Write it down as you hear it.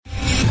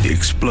The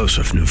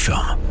explosive new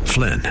film,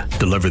 Flynn,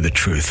 deliver the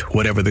truth,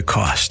 whatever the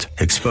cost,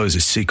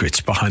 exposes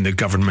secrets behind the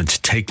government's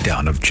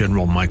takedown of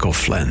General Michael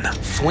Flynn.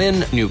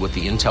 Flynn knew what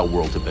the intel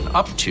world had been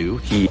up to.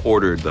 He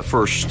ordered the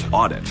first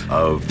audit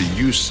of the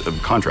use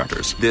of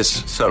contractors.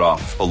 This set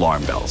off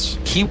alarm bells.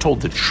 He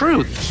told the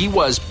truth. He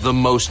was the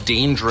most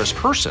dangerous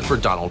person for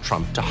Donald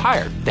Trump to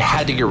hire. They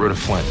had to get rid of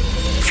Flynn.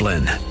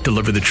 Flynn,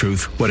 deliver the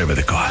truth, whatever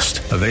the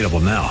cost. Available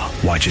now.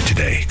 Watch it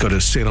today. Go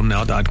to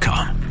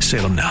salemnow.com.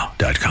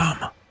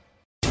 salemnow.com.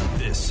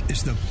 This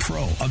is the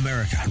Pro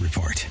America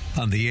Report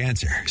on The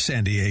Answer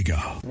San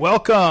Diego.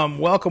 Welcome.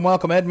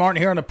 Ed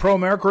Martin here on the Pro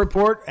America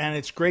Report, and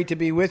it's great to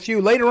be with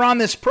you. Later on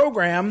this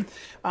program,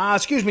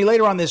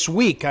 later on this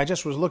week, I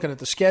just was looking at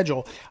the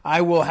schedule,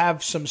 I will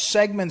have some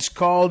segments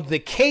called The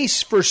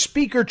Case for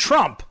Speaker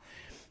Trump.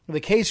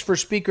 The case for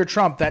Speaker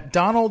Trump, that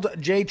Donald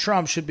J.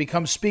 Trump should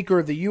become Speaker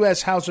of the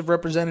U.S. House of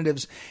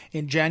Representatives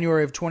in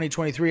January of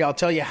 2023. I'll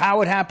tell you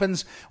how it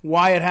happens,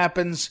 why it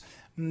happens,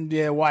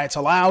 why it's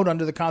allowed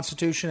under the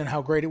Constitution, and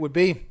how great it would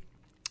be,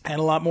 and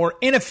a lot more.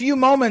 In a few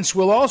moments,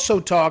 we'll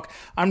also talk.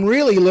 I'm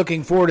really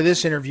looking forward to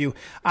this interview.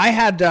 I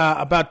had,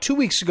 about 2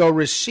 weeks ago,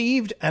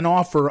 received an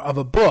offer of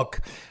a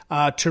book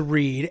to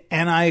read,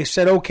 and I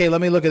said, okay, let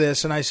me look at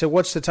this. And I said,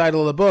 what's the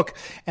title of the book?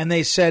 And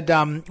they said,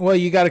 well,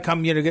 you got to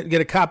come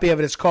get a copy of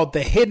it. It's called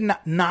The Hidden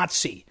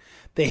Nazi.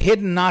 The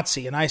Hidden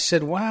Nazi. And I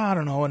said, well, I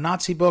don't know, a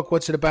Nazi book,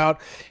 what's it about?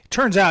 It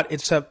turns out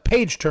it's a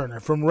page-turner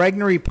from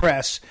Regnery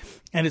Press,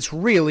 and it's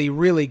really,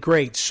 really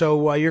great.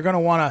 So you're going to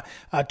want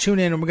to tune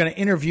in, and we're going to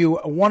interview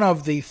one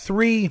of the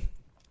three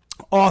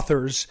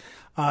authors.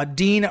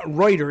 Dean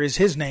Reuter is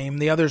his name.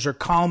 The others are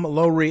Colm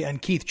Lowry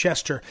and Keith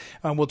Chester.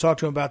 We'll talk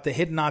to him about The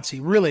Hidden Nazi.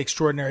 Really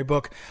extraordinary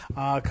book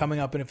coming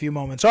up in a few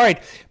moments. All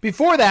right.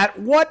 Before that,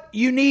 what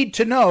you need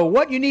to know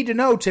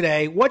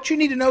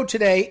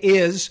today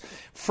is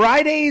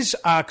Friday's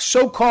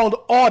so-called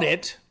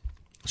audit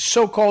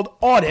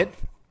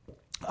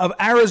of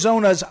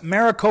Arizona's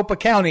Maricopa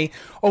County.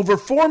 Over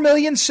 4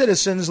 million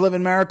citizens live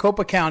in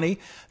Maricopa County.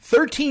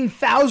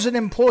 13,000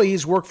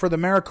 employees work for the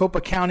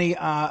Maricopa County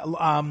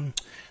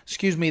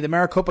the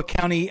Maricopa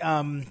County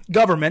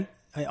government,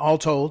 all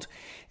told.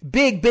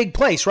 Big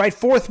place, right?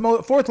 Fourth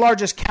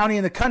largest county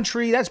in the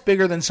country. That's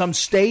bigger than some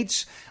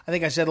states. I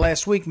think I said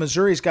last week,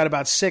 Missouri's got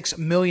about 6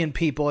 million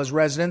people as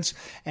residents,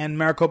 and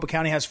Maricopa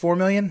County has 4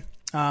 million.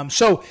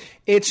 So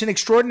it's an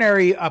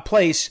extraordinary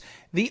place.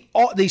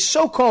 The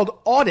so-called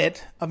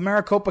audit of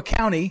Maricopa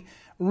County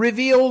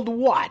revealed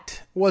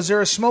what? Was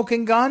there a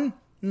smoking gun?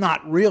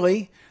 Not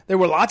really. There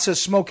were lots of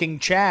smoking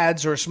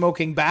chads or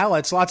smoking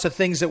ballots, lots of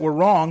things that were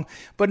wrong,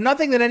 but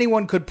nothing that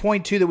anyone could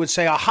point to that would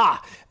say,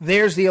 aha,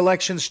 there's the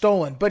election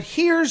stolen. But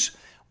here's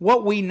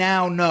what we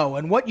now know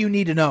and what you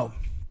need to know.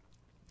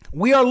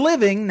 We are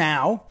living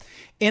now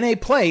in a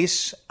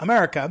place,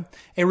 America,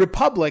 a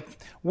republic,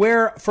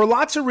 where for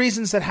lots of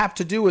reasons that have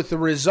to do with the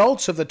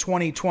results of the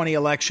 2020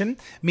 election,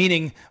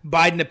 meaning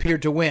Biden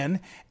appeared to win,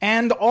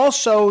 and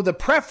also the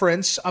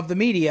preference of the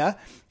media,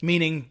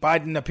 meaning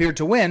Biden appeared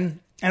to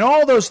win, and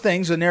all those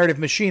things, the narrative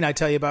machine I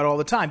tell you about all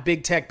the time,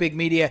 big tech, big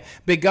media,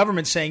 big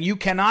government saying you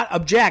cannot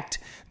object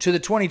to the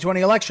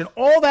 2020 election.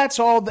 All that's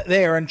all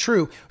there and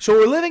true. So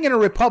we're living in a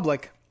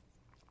republic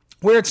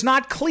where it's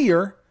not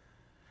clear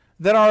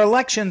that our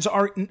elections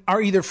are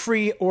either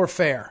free or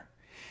fair.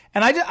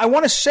 And I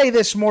want to say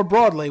this more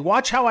broadly.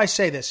 Watch how I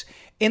say this.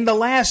 In the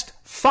last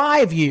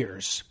 5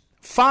 years,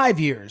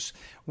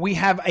 we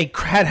have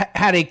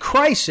had a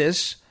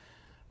crisis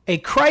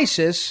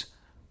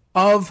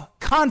of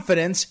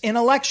confidence in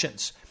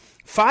elections.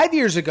 5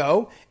 years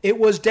ago, it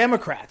was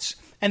Democrats,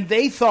 and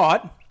they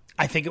thought,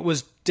 I think it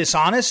was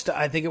dishonest,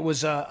 I think it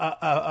was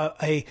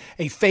a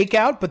fake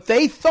out, but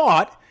they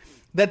thought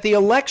that the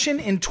election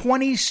in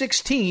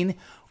 2016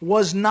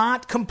 was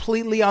not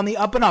completely on the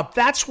up and up.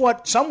 That's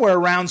what somewhere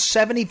around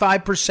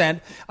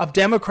 75% of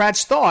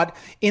Democrats thought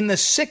in the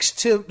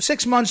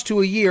 6 months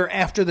to a year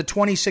after the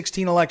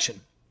 2016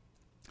 election.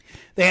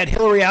 They had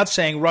Hillary out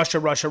saying Russia,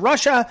 Russia,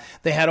 Russia.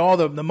 They had all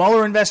the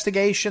Mueller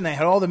investigation. They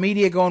had all the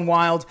media going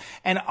wild.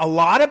 And a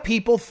lot of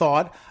people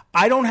thought,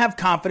 I don't have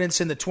confidence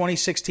in the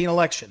 2016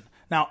 election.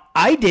 Now,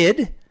 I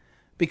did,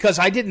 because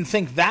I didn't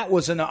think that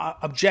was an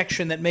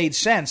objection that made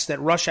sense, that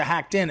Russia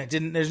hacked in.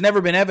 There's never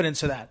been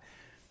evidence of that.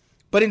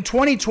 But in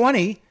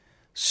 2020,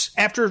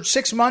 after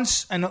 6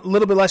 months and a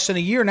little bit less than a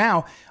year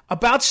now,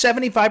 about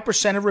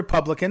 75% of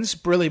Republicans,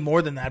 really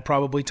more than that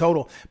probably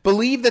total,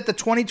 believe that the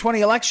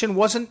 2020 election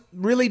wasn't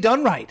really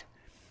done right.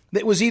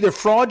 It was either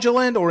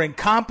fraudulent or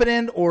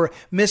incompetent or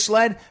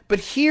misled.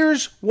 But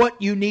here's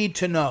what you need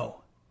to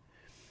know.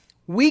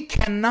 We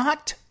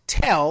cannot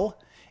tell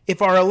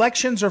if our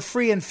elections are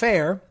free and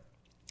fair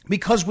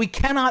because we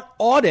cannot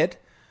audit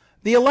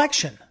the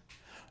election.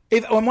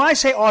 When I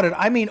say audit,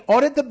 I mean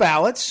audit the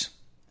ballots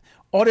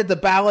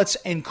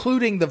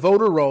including the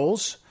voter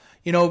rolls.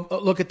 You know,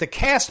 look at the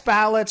cast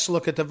ballots,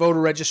 look at the voter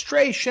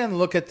registration,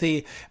 look at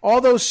all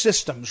those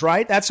systems,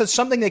 right? That's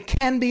something that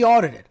can be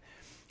audited.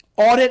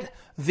 Audit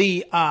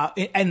the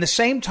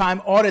same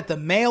time, audit the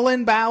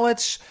mail-in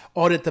ballots,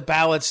 audit the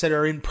ballots that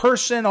are in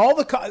person,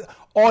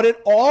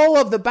 audit all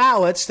of the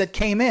ballots that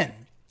came in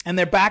and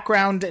their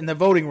background and the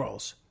voting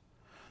rolls.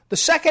 The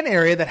second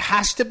area that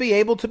has to be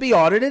able to be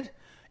audited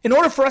in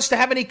order for us to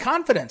have any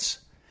confidence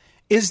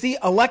is the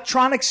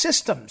electronic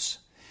systems.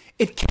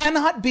 It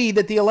cannot be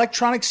that the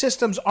electronic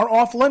systems are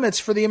off limits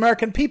for the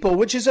American people,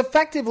 which is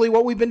effectively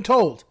what we've been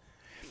told.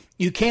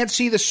 You can't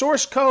see the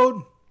source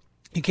code.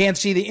 You can't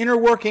see the inner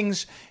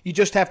workings. You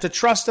just have to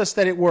trust us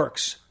that it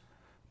works.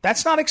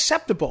 That's not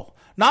acceptable.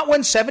 Not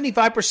when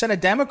 75% of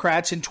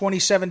Democrats in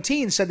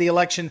 2017 said the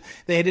election,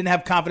 they didn't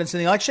have confidence in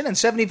the election, and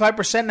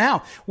 75%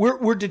 now.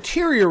 We're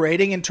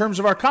deteriorating in terms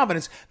of our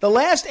confidence. The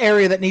last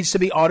area that needs to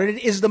be audited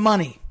is the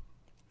money.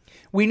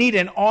 We need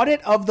an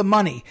audit of the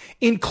money,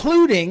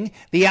 including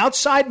the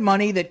outside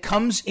money that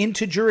comes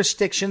into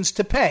jurisdictions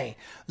to pay.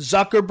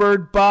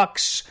 Zuckerberg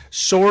bucks,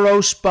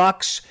 Soros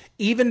bucks,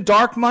 even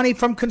dark money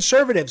from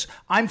conservatives.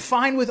 I'm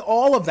fine with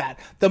all of that.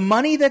 The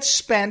money that's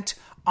spent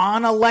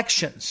on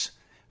elections,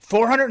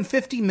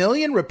 $450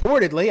 million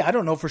reportedly, I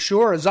don't know for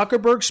sure,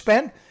 Zuckerberg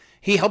spent.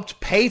 He helped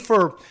pay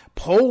for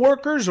poll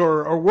workers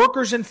or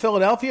workers in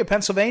Philadelphia,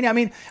 Pennsylvania. I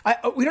mean,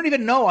 we don't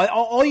even know.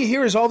 All you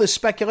hear is all this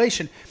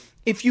speculation.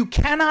 If you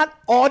cannot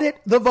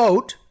audit the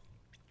vote,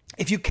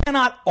 you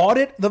cannot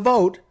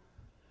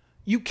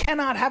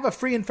have a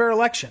free and fair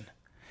election.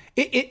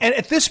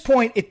 At this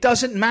point, it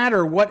doesn't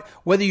matter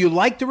whether you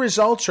like the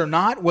results or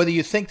not, whether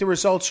you think the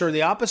results are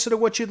the opposite of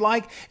what you'd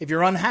like. If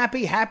you're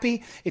unhappy,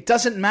 happy, it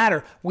doesn't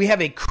matter. We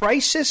have a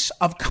crisis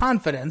of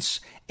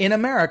confidence in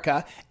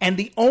America, and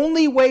the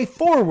only way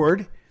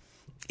forward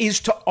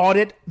is to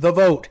audit the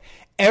vote.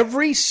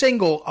 Every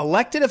single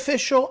elected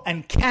official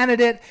and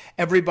candidate,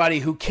 everybody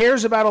who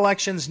cares about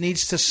elections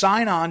needs to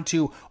sign on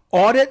to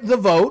audit the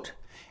vote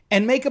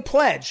and make a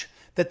pledge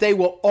that they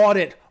will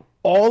audit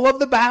all of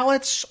the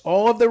ballots,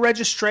 all of the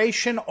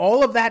registration,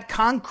 all of that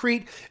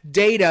concrete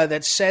data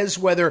that says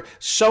whether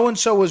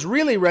so-and-so was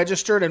really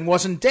registered and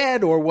wasn't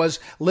dead or was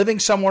living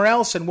somewhere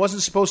else and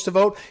wasn't supposed to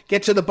vote.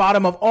 Get to the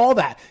bottom of all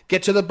that.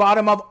 Get to the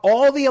bottom of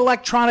all the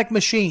electronic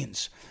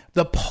machines,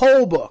 the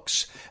poll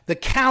books, the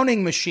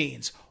counting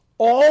machines.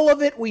 All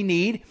of it we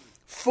need,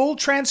 full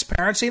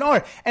transparency and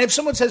audit. And if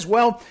someone says,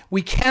 well,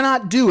 we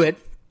cannot do it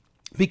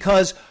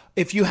because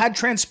if you had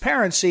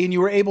transparency and you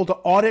were able to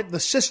audit the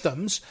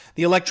systems,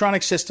 the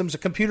electronic systems, the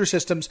computer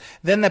systems,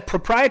 then the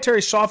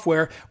proprietary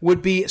software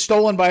would be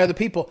stolen by other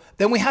people.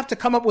 Then we have to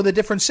come up with a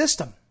different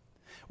system.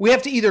 We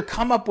have to either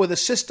come up with a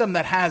system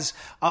that has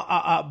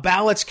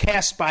ballots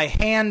cast by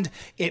hand,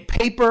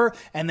 paper,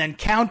 and then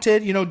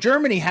counted. You know,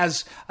 Germany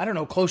has,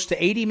 close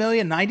to 80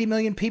 million, 90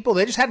 million people.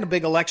 They just had a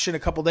big election a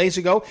couple days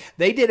ago.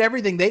 They did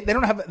everything.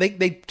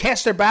 They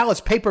cast their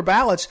ballots, paper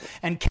ballots,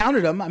 and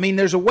counted them. I mean,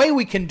 there's a way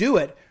we can do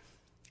it.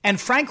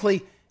 And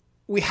frankly,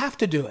 we have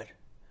to do it.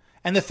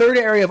 And the third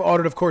area of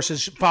audit, of course,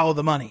 is follow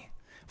the money.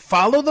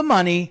 Follow the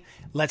money.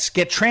 Let's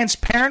get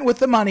transparent with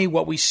the money,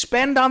 what we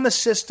spend on the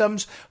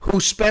systems,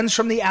 who spends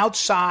from the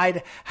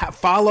outside,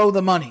 follow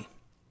the money.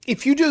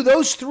 If you do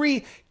those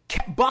three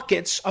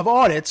buckets of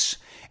audits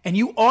and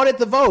you audit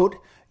the vote,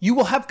 you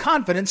will have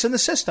confidence in the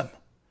system.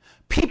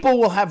 People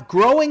will have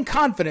growing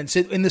confidence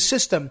in the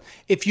system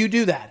if you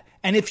do that.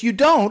 And if you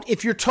don't,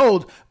 if you're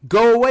told,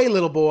 go away,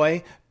 little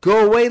boy,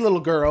 go away, little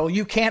girl,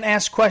 you can't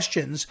ask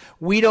questions,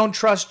 we don't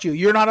trust you,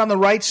 you're not on the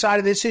right side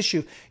of this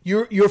issue,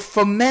 you're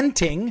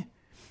fomenting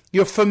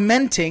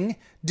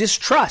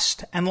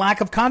distrust and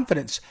lack of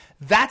confidence.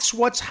 That's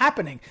what's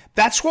happening.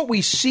 That's what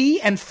we see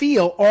and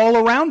feel all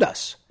around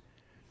us.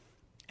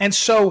 And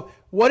so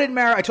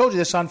I told you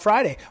this on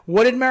Friday,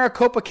 what did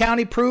Maricopa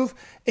County prove?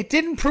 It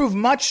didn't prove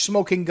much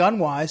smoking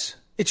gun-wise.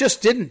 It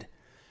just didn't.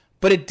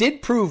 But it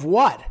did prove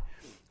what?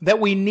 That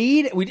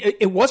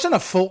it wasn't a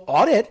full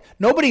audit.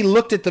 Nobody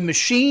looked at the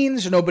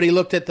machines. Nobody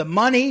looked at the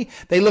money.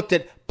 They looked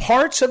at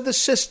parts of the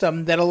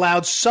system that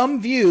allowed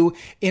some view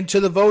into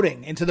the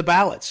voting, into the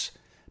ballots.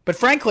 But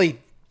frankly,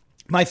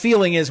 my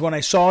feeling is when I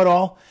saw it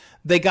all,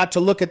 they got to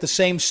look at the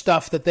same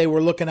stuff that they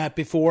were looking at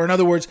before. In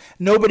other words,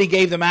 nobody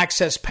gave them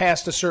access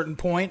past a certain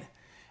point.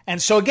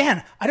 And so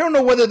again, I don't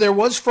know whether there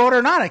was fraud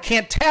or not. I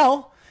can't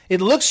tell.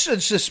 It looks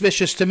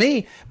suspicious to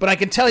me, but I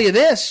can tell you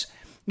this.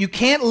 You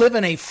can't live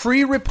in a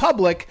free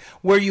republic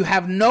where you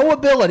have no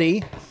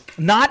ability,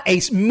 not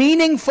a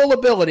meaningful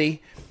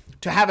ability,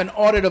 to have an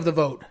audit of the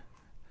vote.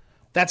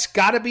 That's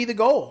got to be the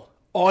goal.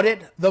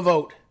 Audit the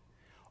vote.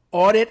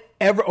 Audit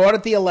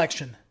the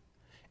election.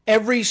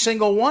 Every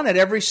single one at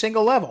every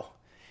single level.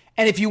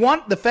 And if you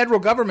want the federal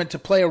government to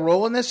play a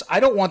role in this, I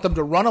don't want them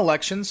to run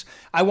elections.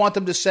 I want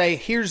them to say,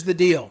 here's the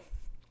deal.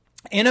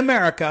 In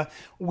America,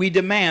 we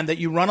demand that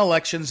you run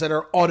elections that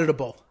are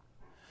auditable,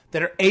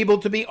 that are able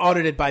to be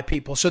audited by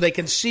people so they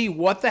can see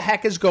what the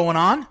heck is going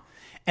on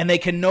and they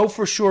can know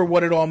for sure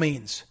what it all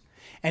means.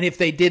 And if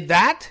they did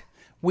that,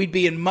 we'd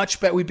be in much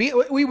better.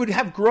 We would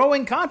have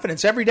growing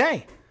confidence every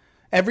day.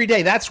 Every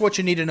day. That's what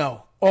you need to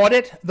know.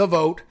 Audit the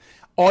vote,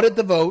 audit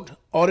the vote,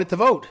 audit the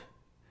vote.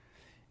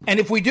 And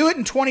if we do it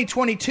in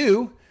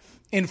 2022,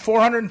 in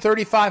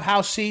 435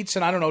 House seats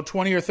and,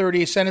 20 or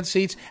 30 Senate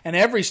seats, and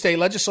every state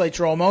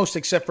legislature almost,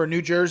 except for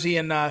New Jersey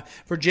and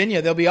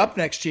Virginia. They'll be up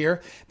next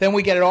year. Then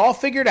we get it all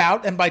figured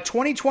out, and by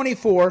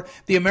 2024,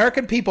 the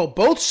American people,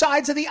 both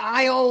sides of the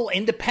aisle,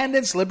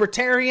 independents,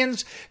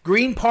 libertarians,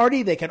 Green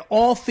Party, they can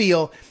all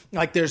feel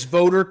like there's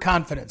voter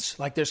confidence,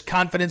 like there's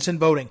confidence in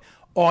voting.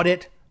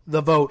 Audit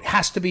the vote.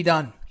 Has to be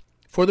done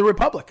for the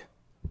Republic.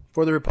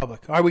 For the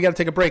Republic. All right, we got to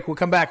take a break. We'll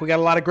come back. We got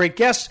a lot of great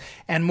guests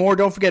and more.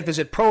 Don't forget,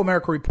 visit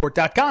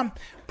ProAmericaReport.com.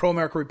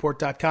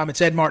 ProAmericaReport.com.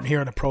 It's Ed Martin here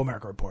on the Pro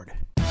America Report.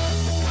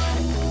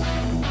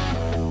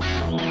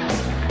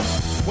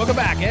 Welcome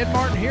back. Ed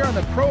Martin here on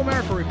the Pro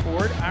America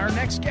Report. Our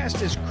next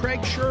guest is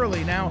Craig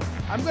Shirley. Now,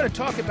 I'm going to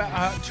talk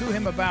to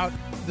him about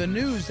the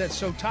news that's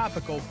so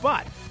topical,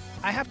 but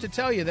I have to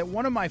tell you that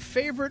one of my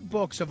favorite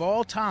books of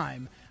all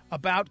time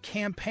about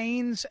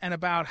campaigns and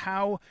about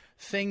how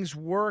things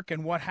work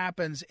and what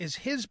happens is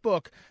his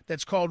book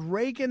that's called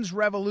Reagan's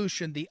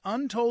Revolution, The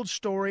Untold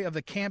Story of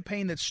the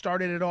Campaign That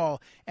Started It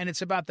All. And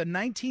it's about the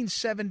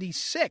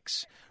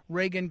 1976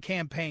 Reagan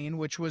campaign,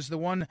 which was the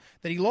one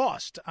that he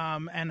lost,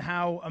 and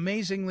how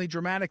amazingly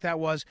dramatic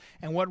that was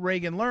and what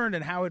Reagan learned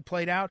and how it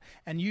played out.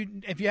 And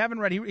if you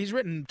haven't read, he's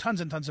written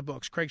tons and tons of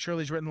books. Craig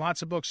Shirley's written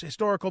lots of books,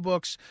 historical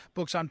books,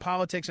 books on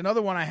politics.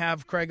 Another one I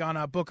have, Craig, on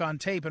a book on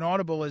tape and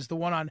Audible is the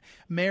one on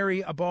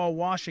Mary Abal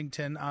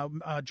Washington,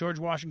 George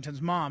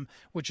Washington's mom,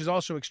 which is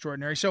also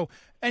extraordinary. So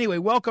anyway,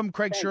 welcome,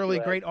 Craig Shirley,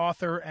 great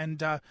author,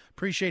 and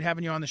appreciate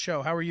having you on the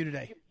show. How are you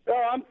today?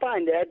 Oh, I'm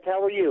fine, Ed.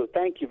 How are you?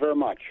 Thank you very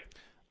much.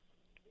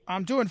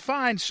 I'm doing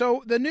fine.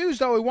 So the news,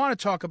 though, we want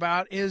to talk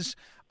about is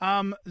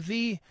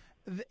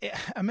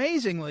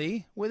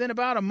amazingly, within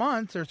about a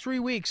month or 3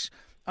 weeks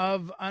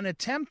of an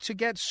attempt to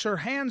get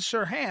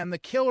Sirhan, the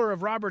killer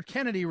of Robert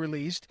Kennedy,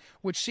 released,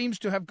 which seems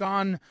to have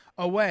gone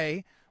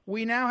away,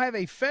 we now have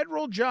a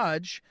federal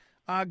judge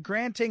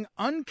granting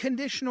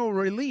unconditional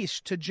release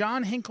to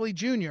John Hinckley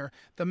Jr.,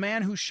 the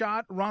man who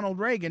shot Ronald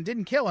Reagan.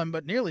 Didn't kill him,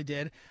 but nearly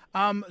did.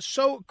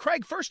 So,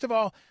 Craig, first of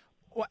all,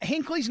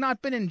 Hinckley's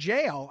not been in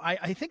jail.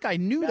 I think I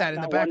knew that in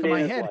the back of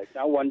my head.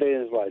 Not one day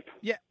in his life.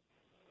 Yeah,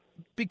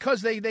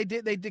 because they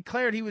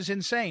declared he was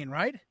insane,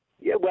 right?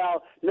 Yeah.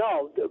 Well,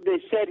 no,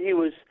 they said he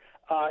was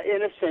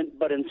innocent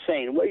but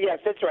insane. Well, yes,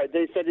 that's right.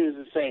 They said he was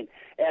insane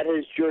at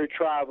his jury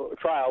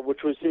trial,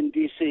 which was in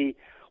D.C.,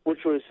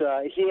 which was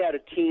he had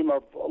a team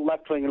of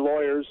left-wing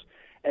lawyers,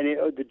 and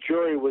the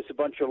jury was a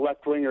bunch of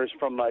left-wingers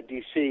from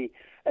D.C.,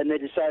 and they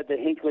decided that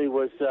Hinckley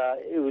was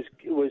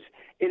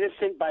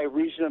innocent by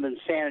reason of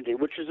insanity,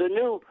 which is a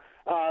new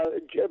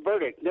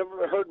verdict,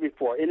 never heard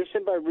before.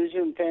 Innocent by reason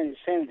of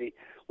insanity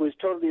was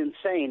totally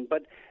insane.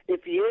 But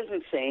if he is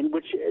insane,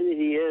 which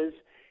he is,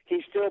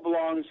 he still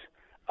belongs.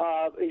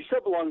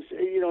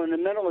 In a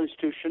mental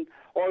institution.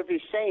 Or if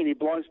he's sane, he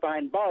belongs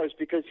behind bars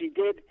because he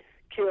did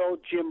kill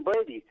Jim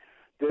Brady.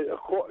 The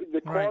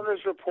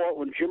coroner's report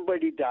when Jim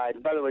Brady died.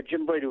 And by the way,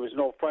 Jim Brady was an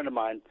old friend of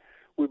mine.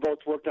 We both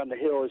worked on the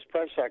Hill as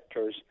press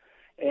secretaries.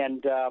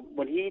 And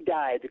when he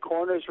died, the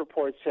coroner's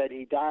report said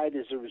he died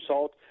as a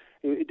result.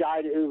 It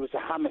was a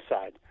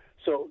homicide.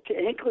 So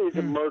Hinckley is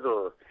a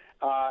murderer,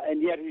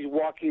 and yet he's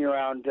walking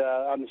around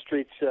on the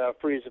streets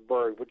free as a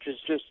bird, which is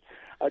just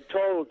a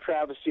total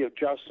travesty of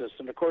justice.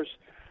 And of course,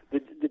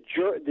 the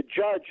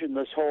judge in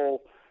this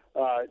whole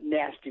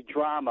nasty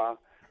drama,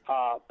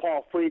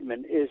 Paul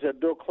Friedman, is a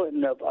Bill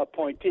Clinton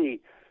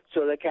appointee.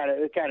 So that kind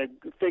of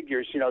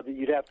figures, that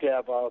you'd have to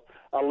have a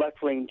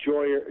left-wing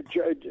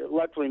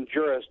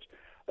jurist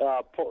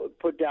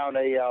put down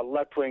a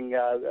left-wing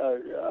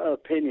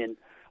opinion,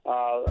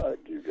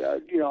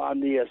 on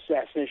the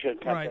assassination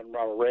attempt on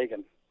Ronald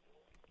Reagan.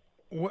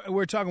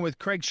 We're talking with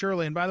Craig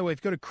Shirley, and by the way,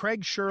 if you go to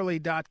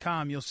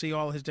CraigShirley.com, you'll see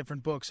all his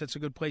different books. That's a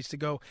good place to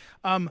go.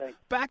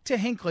 Back to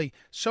Hinckley.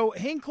 So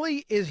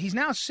Hinckley he's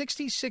now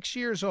 66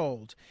 years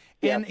old.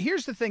 And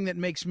here's the thing that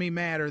makes me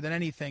madder than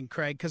anything,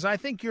 Craig, because I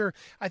think you're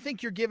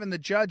giving the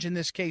judge in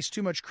this case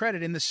too much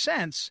credit in the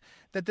sense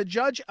that the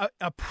judge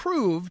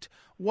approved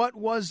what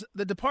was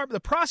the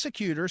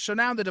prosecutor. So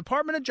now the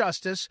Department of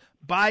Justice,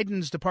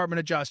 Biden's Department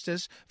of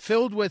Justice,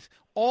 filled with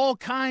all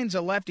kinds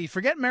of lefty.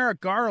 Forget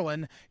Merrick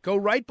Garland. Go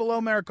right below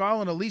Merrick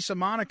Garland to Lisa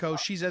Monaco.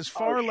 She's as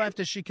far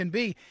left as she can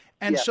be.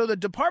 And so the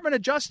Department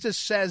of Justice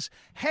says,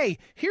 hey,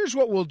 here's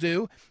what we'll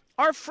do.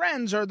 Our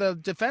friends are the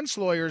defense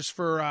lawyers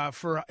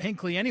for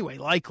Hinckley anyway,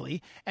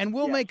 likely, and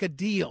we'll make a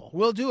deal.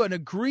 We'll do an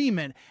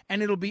agreement,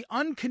 and it'll be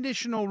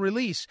unconditional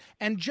release.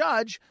 And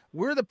judge,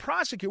 we're the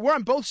prosecutor. We're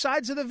on both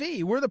sides of the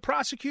V. We're the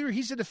prosecutor.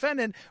 He's the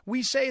defendant.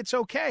 We say it's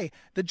okay.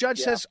 The judge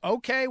says,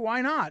 okay, why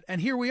not?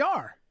 And here we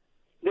are.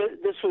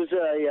 This was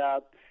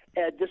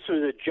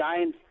a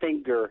giant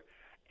finger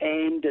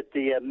aimed at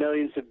the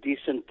millions of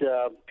decent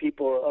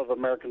people of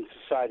American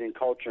society and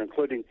culture,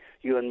 including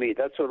you and me.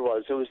 That's what it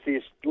was. It was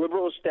the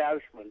liberal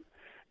establishment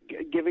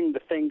giving the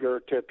finger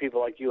to people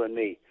like you and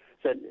me.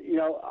 Said,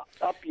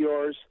 up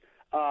yours.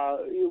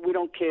 We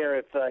don't care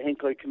if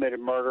Hinckley committed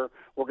murder.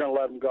 We're going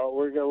to let him go.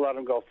 We're going to let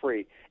him go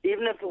free,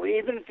 even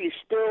if he's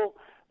still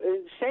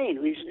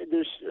insane.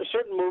 There's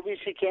certain movies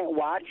he can't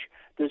watch.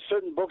 There's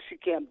certain books he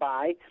can't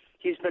buy.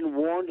 He's been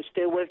warned to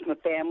stay away from the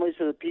families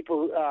of the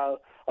people,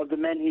 of the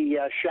men he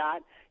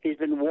shot. He's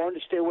been warned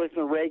to stay away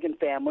from the Reagan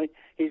family.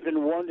 He's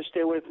been warned to stay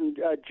away from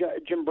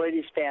Jim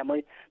Brady's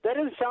family. That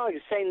doesn't sound like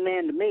a sane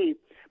man to me.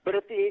 But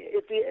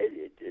here's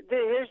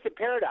the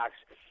paradox: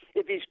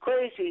 if he's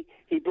crazy,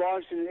 he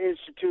belongs in an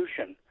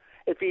institution.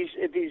 If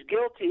he's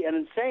guilty and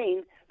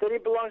insane, then he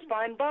belongs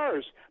behind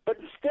bars. But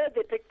instead,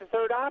 they pick the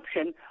third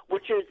option,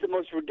 which is the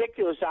most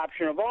ridiculous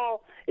option of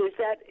all: is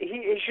that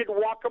he should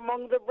walk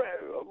with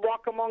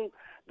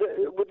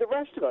the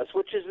rest of us,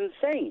 which is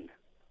insane.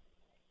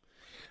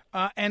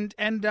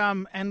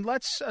 And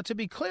let's to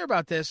be clear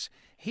about this,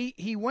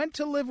 he went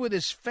to live with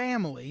his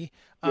family.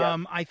 Yes.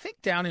 I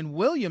think down in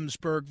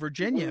Williamsburg,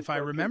 Virginia, if I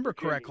remember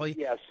correctly.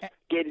 Yes,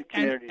 gated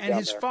communities and down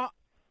his there.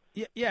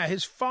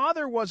 his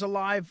father was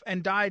alive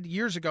and died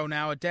years ago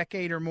now, a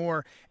decade or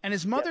more, and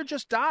his mother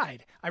just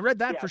died. I read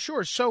that for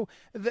sure. So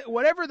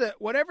whatever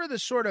the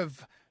sort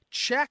of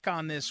check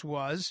on this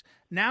was,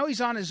 now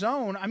he's on his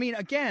own. I mean,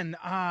 again,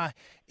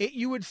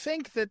 you would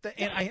think that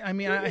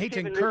I hate to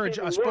encourage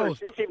us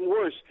both. It's even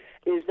worse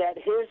is that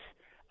his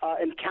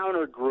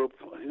encounter group,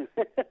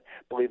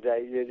 believe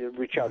that you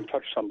reach out and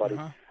touch somebody.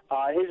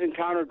 His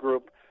encounter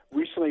group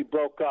recently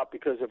broke up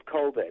because of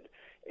COVID.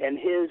 And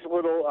his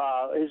little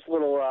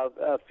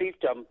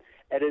fiefdom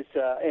at his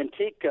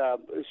antique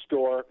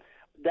store,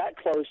 that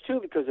closed too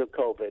because of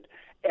COVID.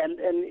 And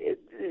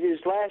his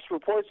last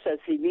report says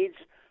he needs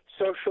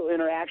social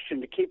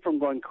interaction to keep from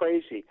going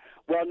crazy.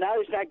 Well, now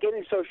he's not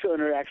getting social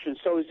interaction,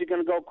 so is he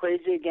going to go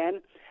crazy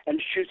again and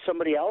shoot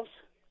somebody else?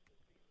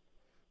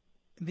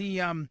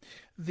 I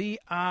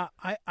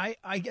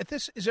get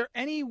this. Is there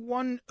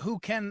anyone who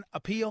can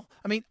appeal?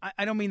 I mean,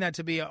 I don't mean that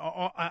to be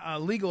a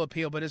legal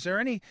appeal, but is there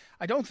any?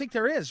 I don't think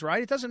there is,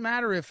 right? It doesn't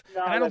matter if,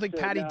 no, and I don't think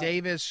Patty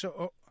Davis,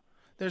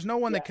 there's no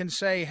one that can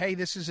say, hey,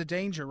 this is a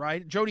danger,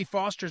 right? Jodie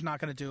Foster's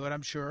not going to do it,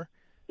 I'm sure.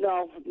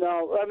 No.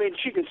 I mean,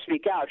 she can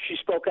speak out. She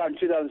spoke out in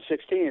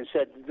 2016 and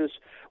said this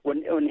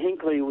when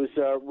Hinckley was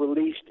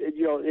released,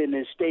 in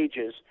his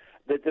stages,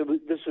 that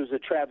this was a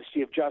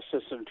travesty of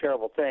justice and a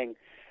terrible thing.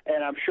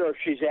 And I'm sure if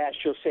she's asked,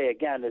 she'll say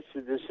again, this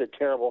is a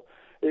terrible.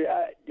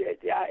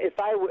 If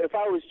I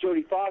was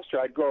Jodie Foster,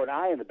 I'd grow an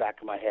eye in the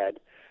back of my head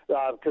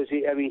because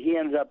he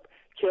ended up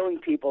killing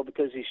people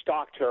because he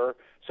stalked her.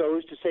 So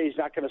who's to say he's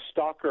not going to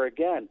stalk her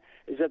again?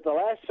 Is that the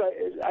last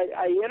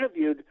I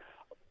interviewed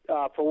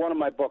for one of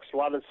my books a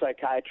lot of the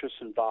psychiatrists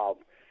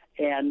involved,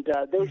 and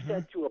they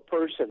said to a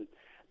person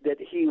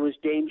that he was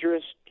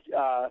dangerous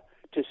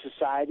to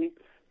society,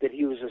 that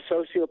he was a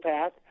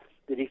sociopath,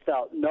 that he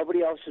felt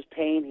nobody else's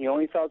pain, he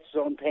only felt his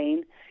own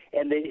pain,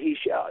 and that these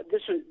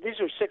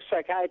are 6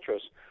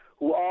 psychiatrists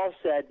who all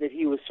said that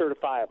he was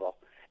certifiable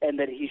and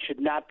that he should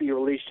not be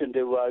released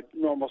into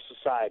normal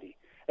society.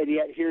 And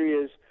yet here he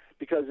is,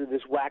 because of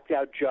this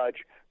whacked-out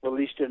judge,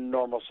 released into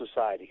normal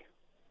society.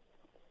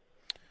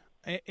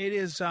 It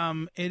is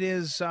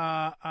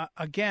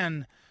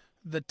again,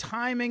 the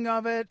timing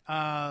of it,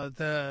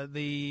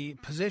 the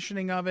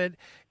positioning of it,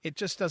 it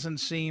just doesn't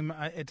seem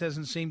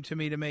to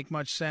me to make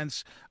much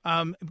sense.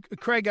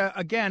 Craig,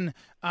 again,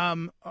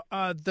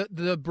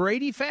 the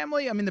Brady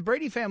family. I mean, the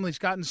Brady family's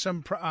gotten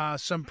some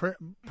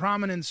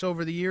prominence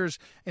over the years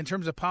in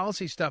terms of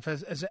policy stuff.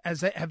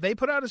 Have they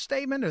put out a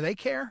statement, or they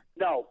care?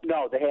 No,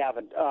 they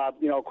haven't.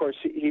 Of course,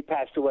 he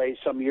passed away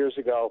some years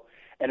ago,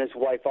 and his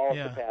wife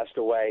also passed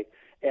away.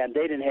 And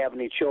they didn't have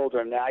any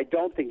children. I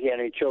don't think he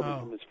had any children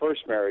from his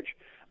first marriage.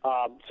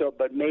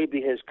 But maybe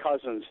his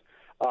cousins.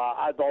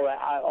 Although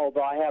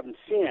I haven't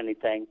seen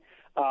anything.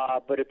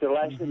 But if their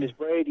last name is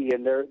Brady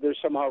and they're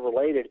somehow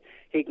related,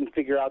 he can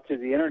figure out through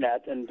the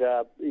internet. And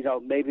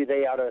maybe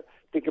they ought to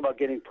think about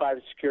getting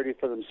private security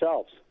for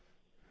themselves.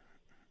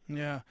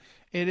 Yeah,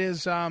 it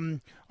is. All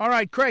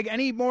right, Craig.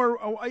 Any more?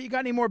 You got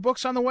any more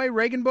books on the way?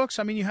 Reagan books?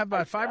 I mean, you have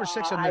about 5 or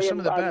 6 of them. They're some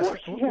of the best.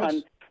 I'm working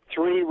on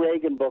 3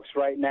 Reagan books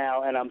right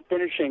now, and I'm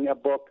finishing a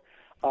book,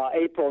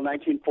 April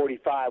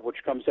 1945,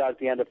 which comes out at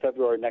the end of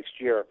February next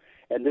year.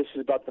 And this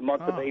is about the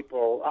month of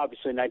April,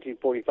 obviously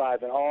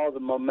 1945, and all the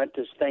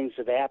momentous things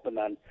that happened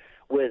then,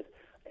 with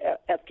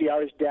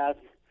FDR's death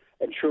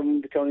and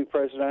Truman becoming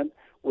president,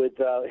 with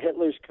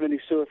Hitler's committing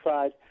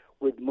suicide,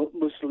 with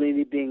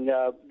Mussolini being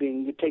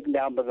taken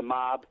down by the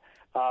mob,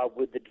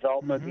 with the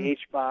development of the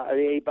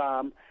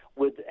A-bomb,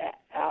 with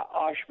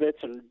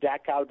Auschwitz and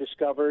Dachau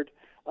discovered,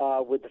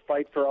 with the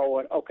fight for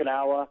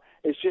Okinawa.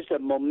 It's just a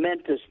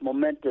momentous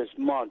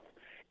month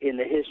in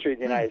the history of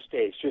the United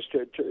States. Just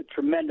a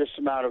tremendous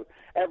amount of.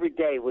 Every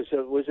day was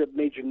a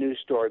major news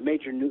story.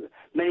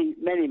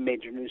 Many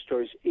major news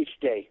stories each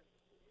day.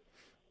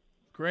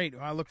 Great.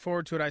 Well, I look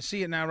forward to it. I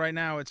see it right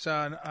now. It's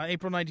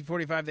April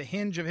 1945, the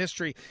hinge of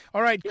history.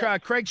 All right,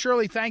 Craig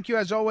Shirley, thank you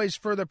as always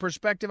for the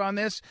perspective on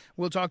this.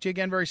 We'll talk to you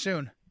again very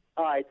soon.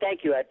 All right.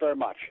 Thank you, Ed, very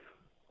much.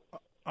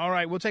 All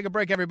right, we'll take a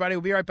break, everybody.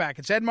 We'll be right back.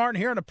 It's Ed Martin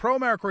here on the Pro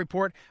America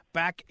Report.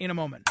 Back in a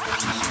moment.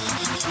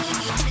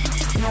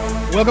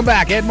 Welcome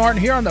back. Ed Martin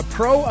here on the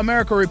Pro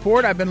America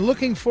Report. I've been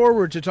looking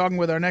forward to talking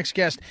with our next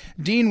guest,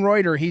 Dean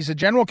Reuter. He's the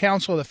General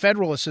Counsel of the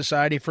Federalist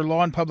Society for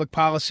Law and Public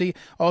Policy,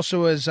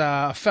 also is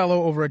a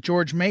fellow over at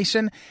George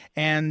Mason,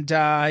 and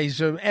he's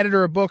an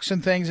editor of books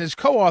and things. His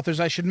co-authors,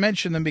 I should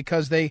mention them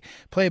because they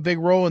play a big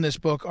role in this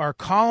book, are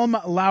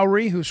Colm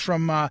Lowry, who's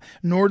from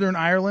Northern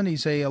Ireland.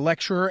 He's a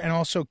lecturer, and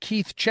also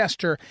Keith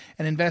Chester,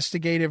 an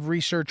investigative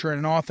researcher and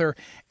an author.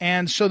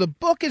 And so the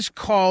book is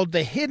called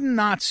The Hidden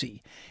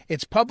Nazi.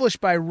 It's published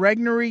by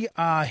Regnery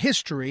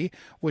History,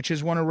 which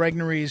is one of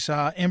Regnery's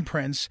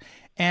imprints,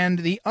 and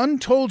The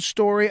Untold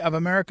Story of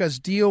America's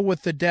Deal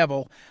with the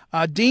Devil.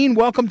 Dean,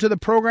 welcome to the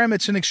program.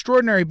 It's an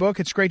extraordinary book.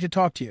 It's great to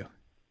talk to you.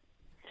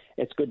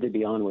 It's good to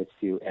be on with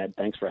you, Ed.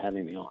 Thanks for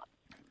having me on.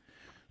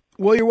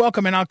 Well, you're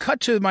welcome, and I'll cut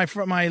to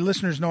my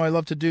listeners know I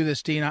love to do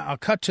this, Dean. I'll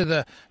cut to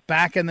the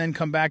back and then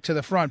come back to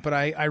the front, but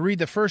I read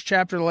the first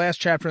chapter, the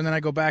last chapter, and then I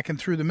go back and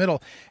through the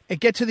middle.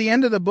 It get to the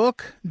end of the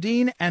book,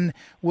 Dean, and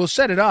we'll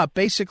set it up.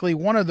 Basically,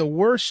 one of the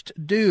worst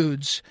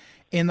dudes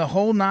in the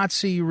whole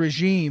Nazi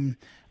regime,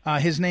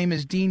 his name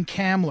is Dean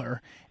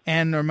Kammler,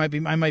 I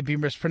might be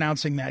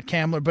mispronouncing that,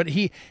 Kammler, but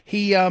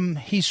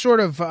he's sort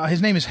of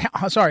his name is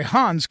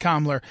Hans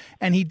Kammler,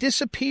 and he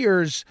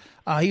disappears.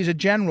 He's a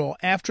general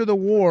after the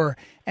war,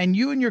 and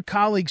you and your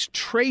colleagues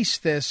trace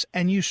this,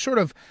 and you sort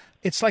of,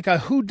 it's like a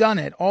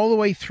whodunit all the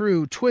way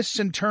through, twists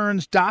and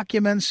turns,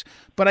 documents.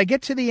 But I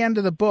get to the end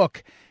of the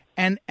book,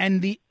 and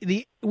the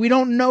we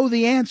don't know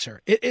the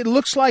answer. It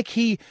looks like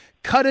he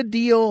cut a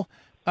deal.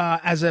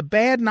 As a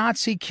bad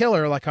Nazi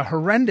killer, like a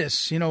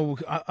horrendous, a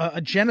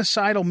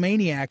genocidal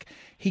maniac,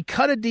 he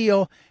cut a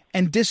deal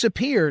and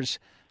disappears.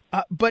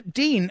 But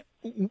Dean,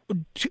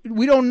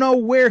 we don't know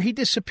where he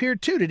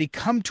disappeared to. Did he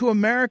come to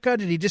America?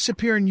 Did he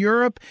disappear in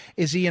Europe?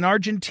 Is he in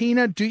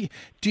Argentina?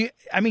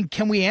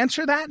 Can we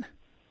answer that?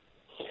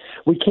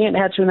 We can't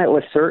answer that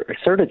with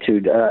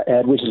certitude,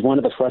 Ed, which is one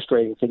of the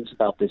frustrating things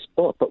about this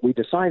book. But we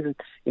decided,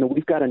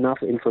 we've got enough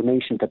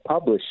information to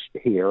publish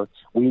here.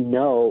 We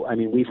know,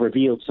 we've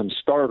revealed some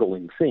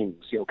startling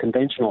things.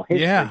 Conventional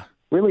history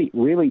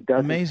really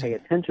doesn't pay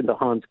attention to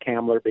Hans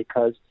Kammler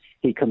because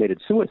he committed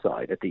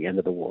suicide at the end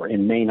of the war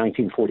in May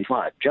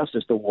 1945. Just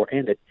as the war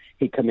ended,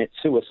 he commits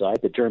suicide.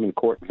 The German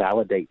court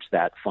validates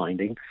that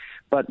finding.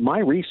 But my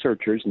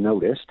researchers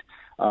noticed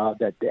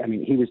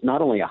he was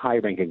not only a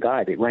high-ranking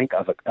guy,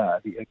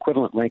 the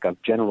equivalent rank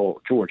of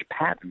General George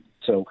Patton.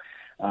 So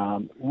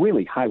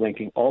really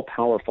high-ranking,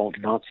 all-powerful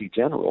Nazi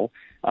general.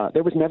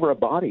 There was never a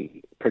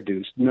body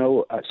produced,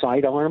 no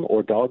sidearm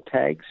or dog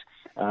tags,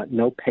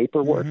 no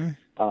paperwork.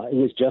 It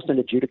was just an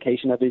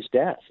adjudication of his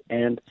death.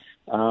 And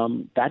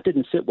that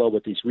didn't sit well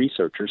with these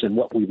researchers. And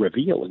what we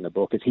reveal in the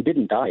book is he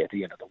didn't die at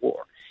the end of the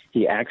war.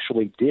 He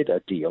actually did a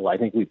deal. I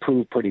think we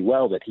proved pretty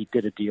well that he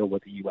did a deal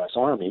with the U.S.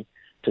 Army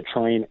to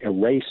try and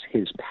erase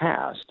his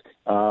past.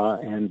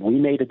 And we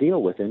made a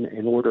deal with him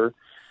in order,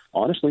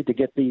 honestly, to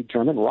get the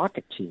German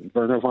rocket team.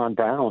 Werner von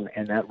Braun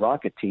and that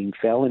rocket team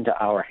fell into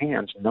our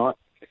hands, not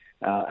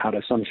out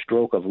of some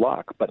stroke of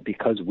luck, but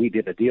because we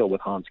did a deal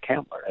with Hans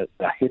Kammler,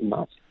 the hidden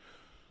Nazi.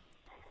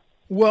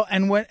 Well,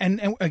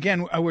 and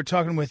again, we're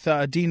talking with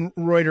Dean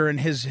Reuter, and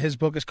his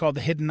book is called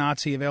The Hidden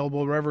Nazi,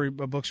 available wherever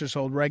books are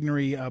sold.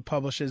 Regnery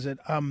publishes it.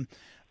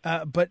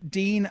 But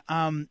Dean,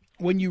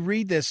 when you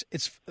read this,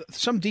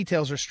 some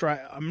details are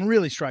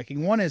really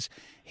striking. One is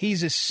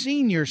he's a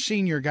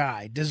senior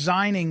guy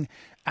designing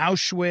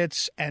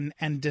Auschwitz and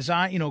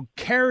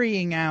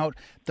carrying out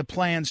the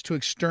plans to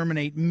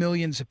exterminate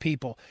millions of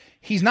people.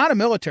 He's not a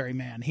military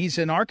man. He's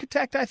an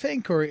architect, I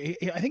think, or an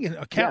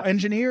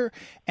engineer,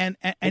 and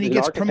he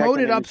gets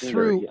promoted up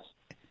through. Yes.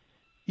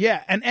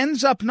 Yeah, and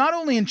ends up not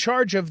only in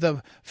charge of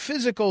the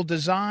physical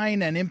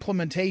design and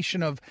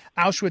implementation of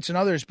Auschwitz and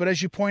others, but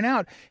as you point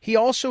out, he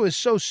also is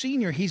so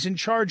senior, he's in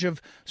charge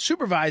of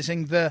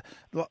supervising the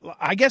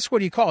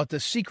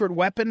secret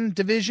weapon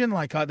division,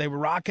 like they were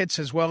rockets,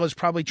 as well as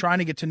probably trying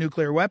to get to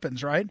nuclear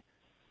weapons, right?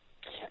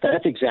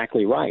 That's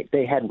exactly right.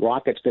 They had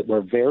rockets that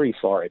were very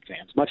far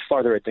advanced, much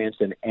farther advanced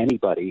than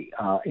anybody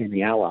in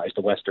the Allies,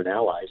 the Western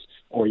Allies,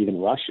 or even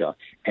Russia.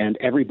 And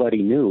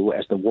everybody knew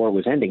as the war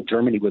was ending,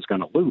 Germany was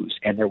going to lose,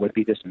 and there would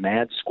be this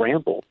mad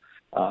scramble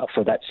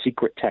for that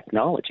secret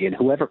technology. And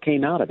whoever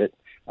came out of it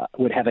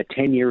would have a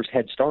 10 years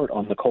head start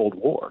on the Cold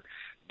War.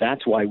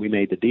 That's why we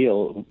made the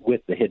deal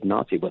with the hidden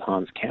Nazi, with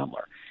Hans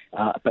Kammler.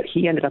 But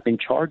he ended up in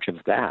charge of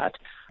that.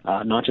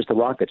 Not just the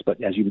rockets,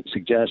 but as you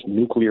suggest,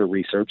 nuclear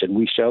research. And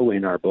we show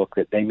in our book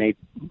that they made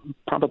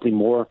probably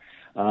more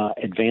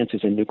advances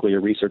in nuclear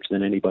research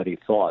than anybody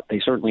thought. They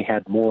certainly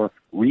had more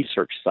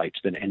research sites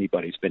than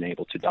anybody's been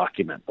able to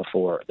document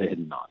before the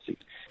hidden Nazi.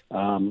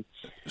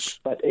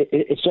 But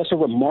it's just a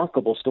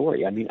remarkable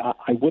story.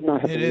 I would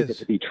not have believed it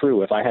to be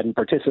true if I hadn't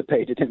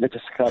participated in the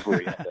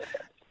discovery of it.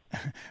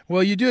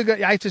 Well, you do a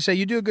good. I have to say,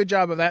 you do a good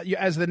job of that.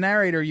 As the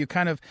narrator,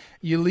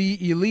 you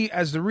lead.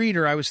 As the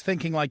reader, I was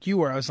thinking like you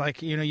were. I was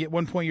like, at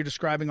one point you're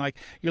describing like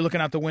you're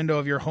looking out the window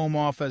of your home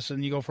office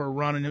and you go for a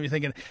run and you're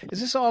thinking,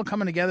 is this all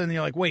coming together? And then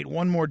you're like, wait,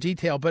 one more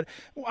detail. But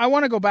I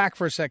want to go back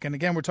for a second.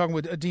 Again, we're talking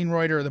with Dean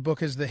Reuter. The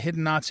book is The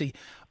Hidden Nazi.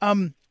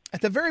 At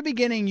the very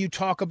beginning, you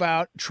talk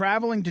about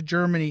traveling to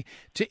Germany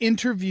to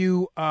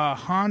interview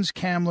Hans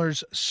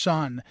Kammler's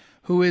son,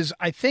 who is,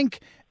 I think,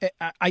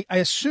 I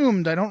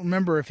assumed, I don't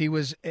remember if he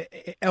was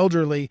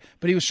elderly,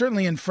 but he was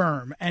certainly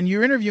infirm. And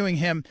you're interviewing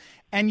him,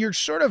 and you're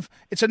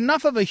it's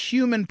enough of a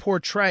human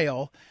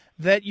portrayal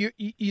that you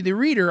the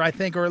reader, I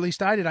think, or at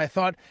least I did, I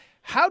thought,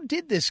 how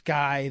did this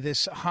guy,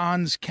 this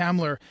Hans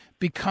Kammler,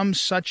 become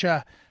such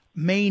a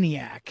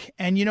maniac?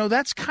 And,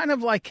 that's kind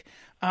of like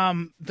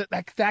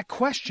that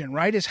question,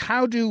 right, is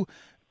how do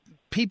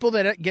people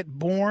that get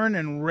born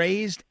and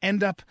raised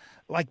end up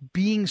like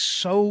doing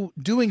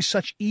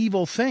such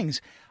evil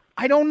things?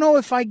 I don't know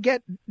if I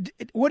get.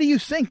 What do you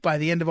think by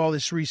the end of all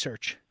this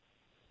research?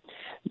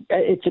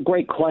 It's a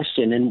great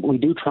question, and we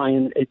do try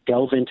and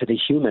delve into the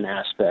human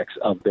aspects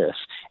of this.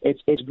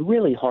 It's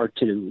really hard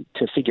to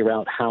figure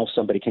out how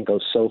somebody can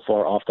go so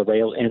far off the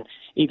rail, and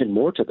even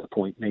more to the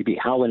point, maybe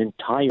how an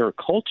entire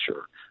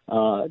culture,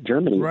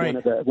 Germany, right,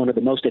 one of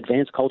the most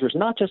advanced cultures,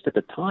 not just at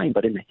the time,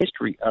 but in the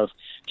history of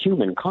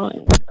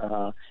humankind,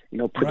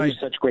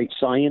 produced such great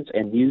science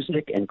and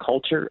music and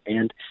culture,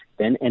 and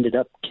then ended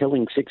up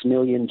killing 6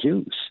 million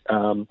Jews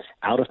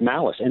out of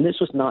malice. And this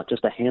was not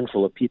just a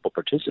handful of people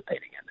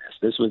participating in this.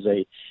 This was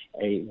a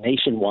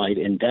nationwide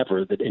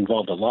endeavor that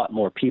involved a lot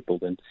more people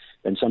than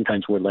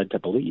sometimes we're led to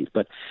believe.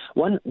 But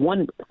one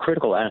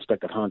critical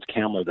aspect of Hans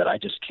Kammler that I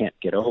just can't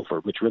get over,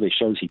 which really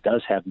shows he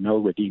does have no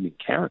redeeming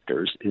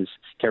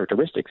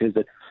characteristics, is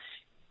that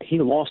he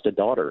lost a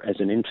daughter as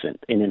an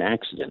infant in an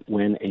accident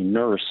when a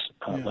nurse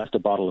left a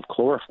bottle of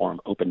chloroform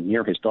open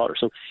near his daughter.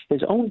 So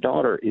his own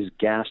daughter is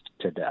gassed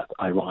to death,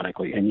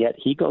 ironically, and yet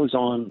he goes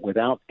on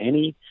without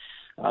any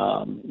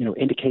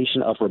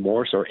indication of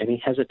remorse or any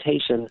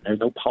hesitation. There's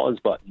no pause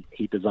button.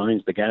 He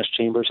designs the gas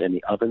chambers and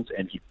the ovens,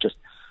 and he just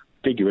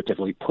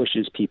figuratively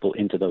pushes people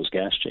into those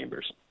gas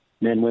chambers,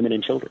 men, women,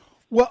 and children.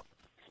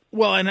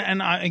 Well,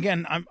 and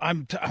again,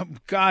 I'm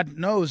God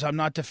knows I'm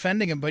not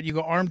defending him, but you go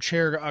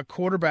armchair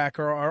quarterback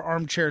or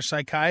armchair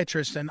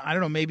psychiatrist, and I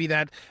don't know, maybe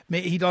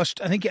he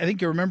lost. I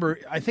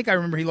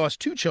remember he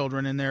lost 2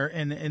 children in their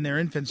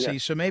infancy. Yeah.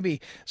 So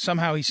maybe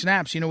somehow he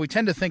snaps. We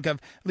tend to think of,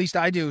 at least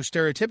I do,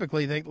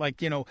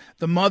 stereotypically,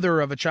 the mother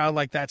of a child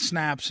like that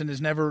snaps and is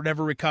never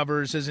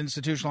recovers, is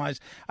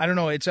institutionalized. I don't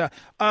know. It's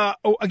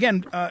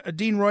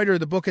Dean Reuter.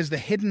 The book is The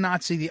Hidden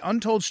Nazi: The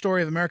Untold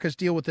Story of America's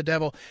Deal with the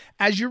Devil.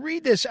 As you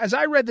read this, as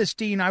I read this,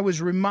 Dean, I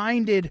was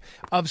reminded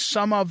of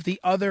some of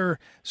the other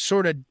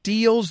sort of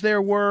deals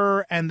there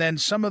were, and then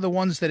some of the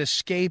ones that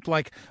escaped,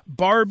 like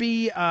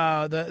Barbie,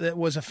 that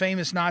was a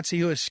famous Nazi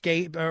who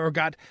escaped or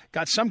got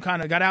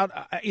out,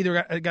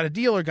 either got a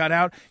deal or got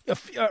out.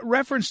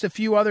 Referenced a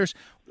few others.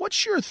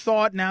 What's your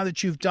thought now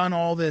that you've done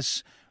all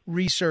this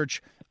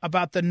research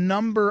about the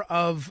number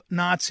of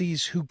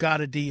Nazis who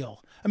got a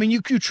deal? I mean,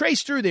 you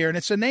trace through there, and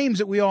it's the names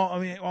that we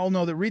all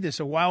know that read this.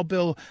 So Wild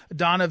Bill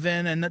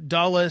Donovan and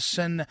Dulles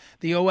and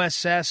the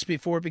OSS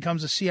before it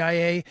becomes the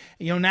CIA.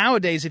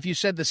 Nowadays, if you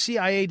said the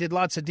CIA did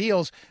lots of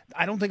deals,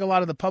 I don't think a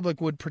lot of the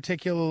public would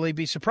particularly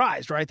be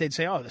surprised, right? They'd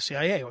say, oh, the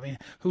CIA. I mean,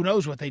 who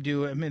knows what they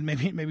do? I mean,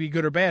 maybe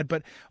good or bad.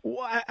 But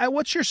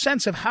what's your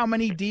sense of how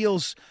many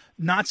deals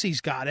Nazis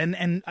got?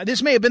 And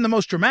this may have been the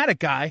most dramatic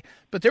guy,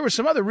 but there were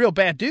some other real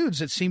bad dudes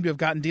that seem to have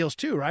gotten deals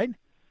too, right?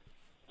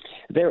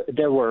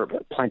 There were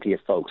plenty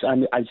of folks.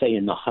 I'd say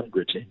in the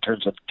hundreds in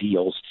terms of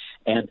deals.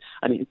 And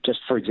I mean,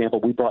 just for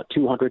example, we brought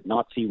 200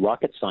 Nazi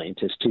rocket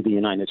scientists to the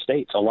United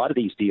States. A lot of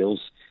these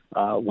deals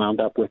wound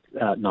up with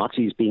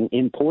Nazis being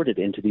imported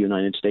into the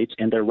United States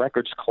and their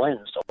records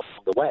cleansed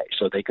along the way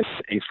so they could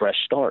get a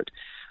fresh start.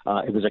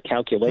 It was a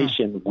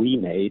calculation we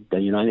made,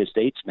 the United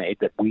States made,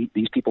 that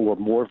these people were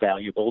more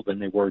valuable than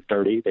they were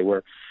dirty. They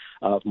were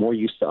of more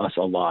use to us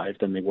alive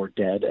than they were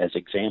dead as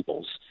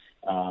examples.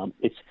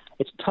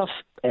 It's tough,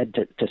 Ed,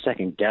 to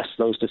second guess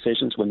those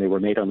decisions when they were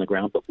made on the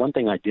ground. But one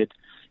thing I did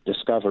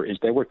discover is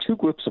there were 2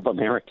 groups of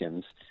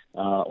Americans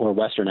or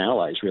Western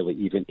allies, really,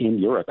 even in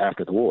Europe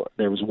after the war.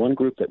 There was one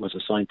group that was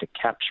assigned to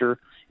capture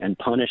and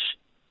punish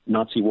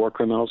Nazi war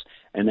criminals,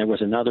 and there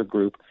was another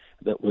group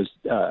that was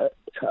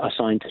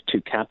assigned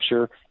to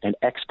capture and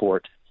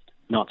export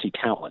Nazi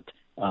talent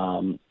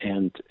and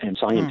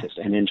scientists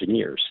and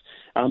engineers.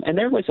 And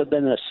there was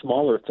then a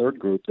smaller third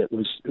group that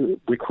was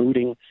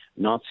recruiting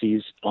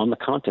Nazis on the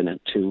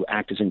continent to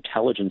act as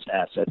intelligence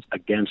assets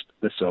against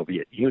the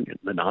Soviet Union.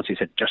 The Nazis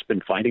had just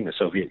been fighting the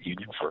Soviet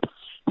Union for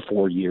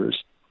 4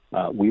 years.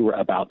 We were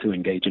about to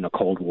engage in a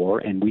Cold War,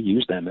 and we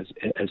used them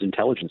as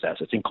intelligence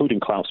assets,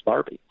 including Klaus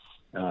Barbie,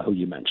 who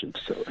you mentioned,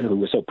 who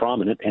was so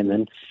prominent. And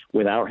then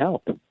with our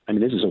help, I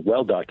mean, this is a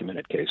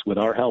well-documented case. With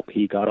our help,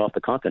 he got off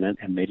the continent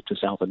and made it to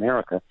South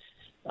America.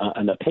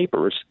 And the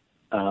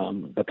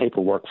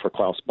paperwork for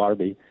Klaus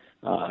Barbie,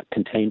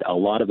 contained a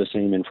lot of the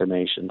same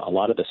information, a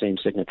lot of the same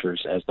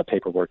signatures as the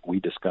paperwork we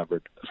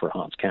discovered for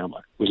Hans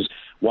Kammler, which is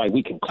why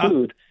we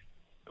conclude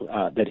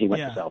that he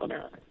went to South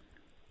America.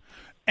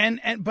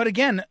 But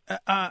again,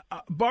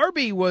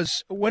 Barbie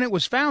was, when it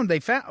was found, they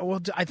found.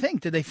 Well, I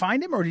think, did they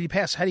find him, or did he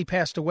pass? Had he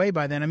passed away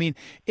by then? I mean,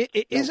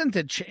 isn't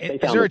it?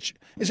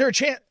 Is there a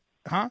chance?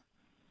 Huh?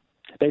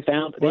 They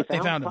found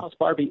Klaus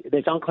Barbie.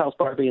 They found Klaus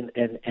Barbie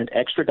and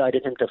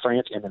extradited him to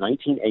France in the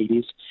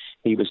 1980s.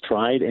 He was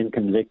tried and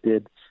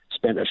convicted.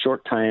 Spent a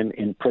short time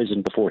in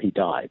prison before he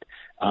died.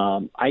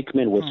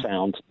 Eichmann was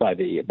found by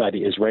the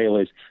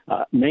Israelis.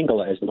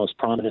 Mengele is the most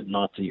prominent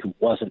Nazi who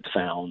wasn't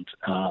found,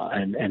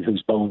 and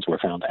whose bones were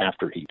found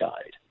after he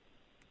died.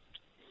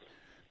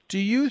 Do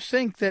you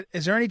think that,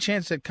 is there any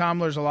chance that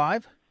Kammler's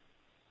alive?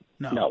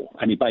 No.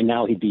 I mean, by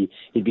now he'd be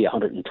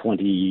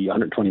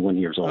 121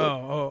 years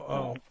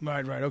old.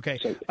 Right. Okay.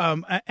 So,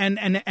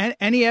 and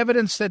any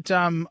evidence that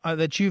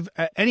that you've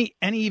any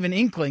even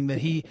inkling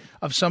that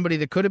of somebody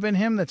that could have been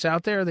him that's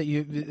out there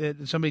that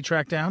somebody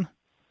tracked down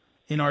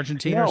in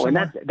Argentina? No, or and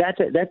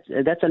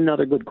that's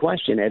another good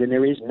question, Ed. And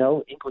there is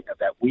no inkling of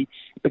that.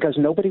 Because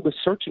nobody was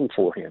searching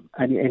for him.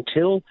 I mean,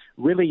 until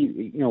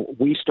really,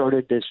 we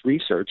started this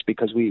research,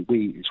 because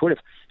we sort of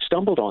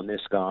stumbled on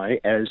this guy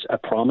as a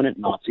prominent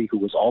Nazi who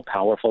was all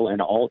powerful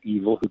and all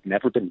evil, who'd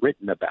never been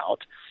written about.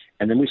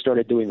 And then we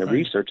started doing the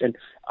research. And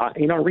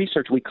in our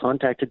research, we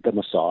contacted the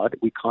Mossad.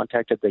 We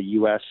contacted the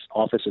U.S.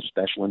 Office of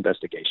Special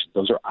Investigations.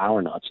 Those are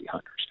our Nazi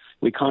hunters.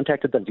 We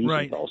contacted the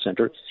Wiesenthal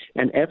Center,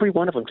 and every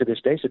one of them to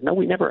this day said, no,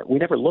 we never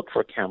looked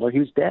for Kammler. He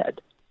was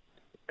dead.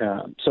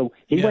 So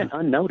he went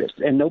unnoticed,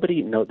 and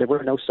there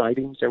were no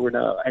sightings. There were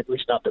no, at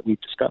least not that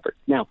we've discovered.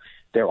 Now,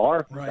 there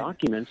are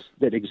documents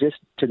that exist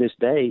to this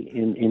day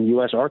in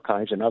U.S.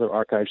 archives and other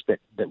archives that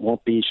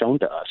won't be shown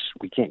to us.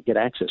 We can't get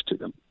access to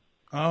them.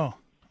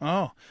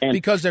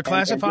 Because they're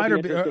classified?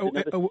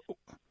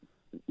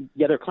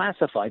 Yeah, they're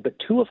classified, but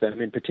two of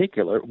them in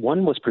particular,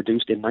 one was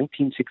produced in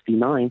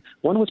 1969,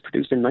 one was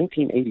produced in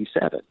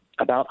 1987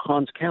 about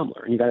Hans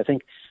Kammler. And you got to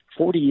think,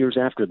 40 years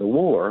after the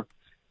war,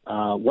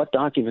 what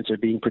documents are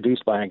being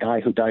produced by a guy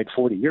who died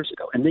 40 years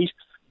ago? And these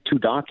two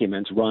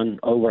documents run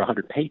over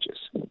 100 pages.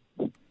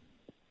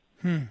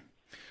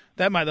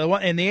 That might,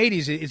 in the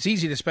 80s, it's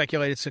easy to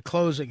speculate. It's to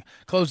close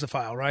the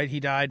file, right? He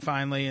died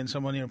finally, and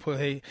someone put,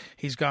 hey,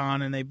 he's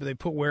gone, and they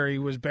put where he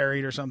was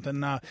buried or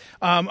something.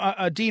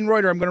 Dean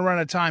Reuter, I'm going to run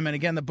out of time, and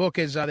again, the book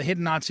is The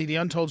Hidden Nazi: The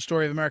Untold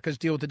Story of America's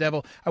Deal with the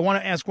Devil. I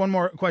want to ask one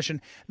more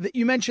question.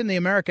 You mentioned the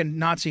American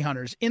Nazi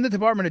hunters in the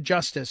Department of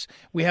Justice.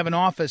 We have an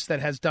office that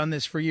has done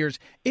this for years.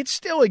 It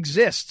still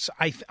exists,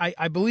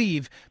 I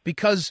believe,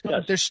 because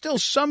there's still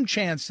some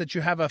chance that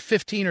you have a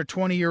 15 or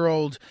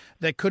 20-year-old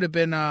that could have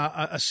been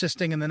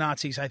assisting in the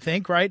Nazis, I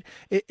think, right?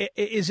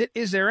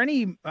 Is there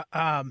any,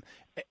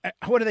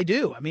 what do they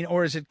do? I mean,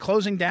 or is it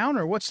closing down,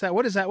 or what's that?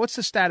 What is that? What's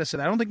the status of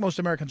that? I don't think most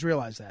Americans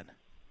realize that.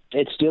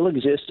 It still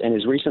exists, and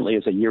as recently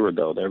as a year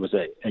ago, there was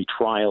a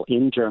trial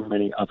in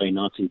Germany of a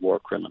Nazi war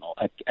criminal,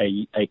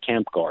 a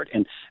camp guard.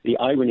 And the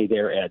irony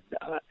there, Ed,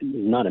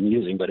 not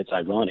amusing, but it's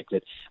ironic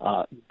that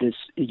this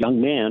young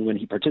man, when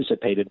he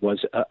participated,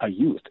 was a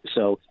youth.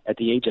 So at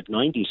the age of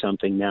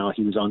 90-something now,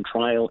 he was on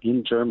trial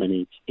in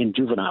Germany in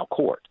juvenile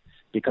court,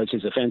 because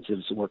his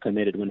offenses were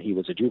committed when he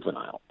was a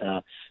juvenile.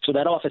 So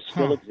that office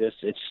still exists.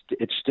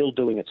 It's still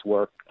doing its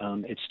work.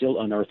 It's still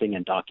unearthing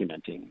and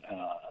documenting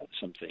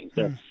some things.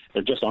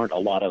 There just aren't a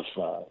lot of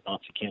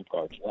Nazi camp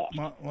guards left.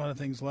 A lot of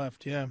things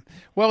left, yeah.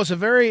 Well, it's a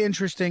very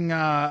interesting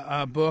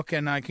book,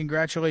 and I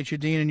congratulate you,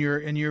 Dean.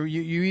 And you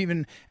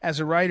even, as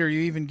a writer,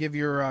 you even give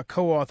your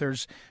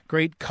co-authors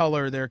great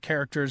color, their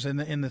characters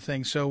in the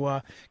thing.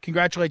 So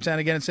congratulations, and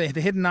again, and say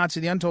The Hidden Nazi: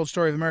 The Untold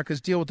Story of America's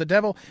Deal with the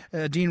Devil.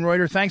 Dean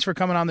Reuter, thanks for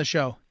coming on the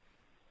show.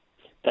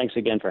 Thanks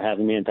again for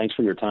having me, and thanks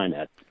for your time,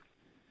 Ed.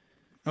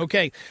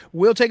 Okay,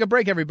 we'll take a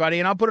break, everybody,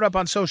 and I'll put it up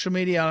on social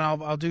media,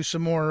 and I'll do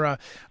some more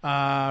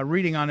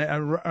reading on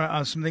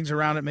it, some things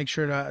around it, make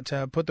sure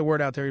to put the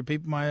word out there.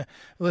 My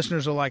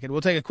listeners will like it. We'll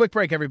take a quick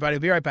break, everybody.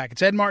 We'll be right back.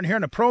 It's Ed Martin here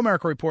on the Pro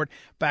America Report.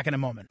 Back in a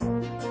moment.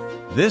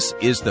 This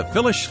is the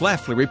Phyllis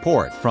Schlafly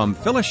Report from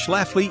Phyllis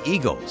Schlafly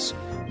Eagles.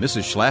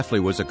 Mrs. Schlafly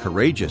was a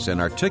courageous and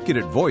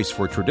articulate voice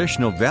for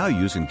traditional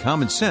values and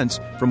common sense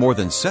for more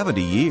than 70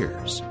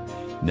 years.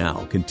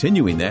 Now,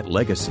 continuing that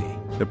legacy,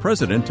 the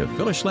president of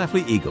Phyllis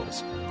Schlafly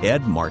Eagles,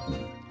 Ed Martin.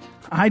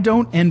 I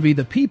don't envy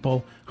the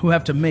people who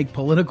have to make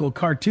political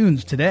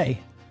cartoons today.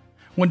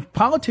 When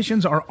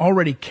politicians are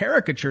already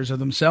caricatures of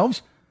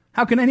themselves,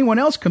 how can anyone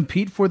else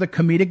compete for the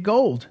comedic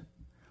gold?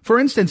 For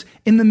instance,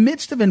 in the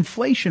midst of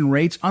inflation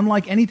rates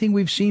unlike anything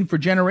we've seen for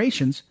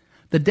generations,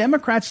 the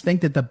Democrats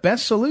think that the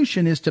best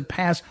solution is to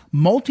pass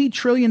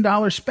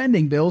multi-trillion-dollar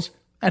spending bills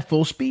at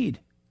full speed.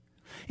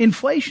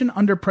 Inflation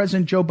under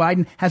President Joe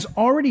Biden has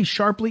already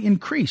sharply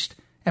increased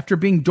after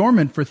being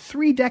dormant for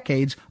 3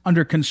 decades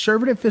under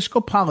conservative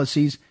fiscal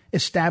policies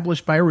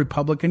established by a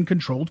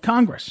Republican-controlled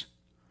Congress.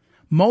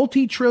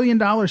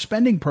 Multi-trillion-dollar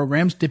spending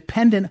programs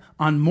dependent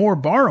on more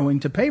borrowing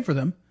to pay for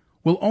them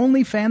will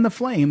only fan the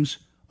flames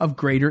of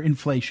greater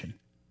inflation.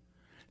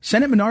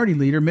 Senate Minority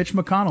Leader Mitch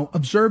McConnell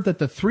observed that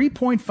the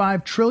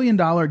 $3.5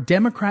 trillion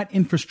Democrat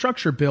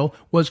infrastructure bill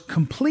was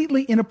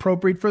completely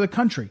inappropriate for the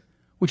country,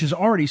 which is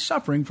already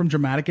suffering from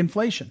dramatic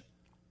inflation.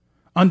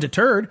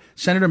 Undeterred,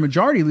 Senator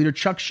Majority Leader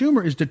Chuck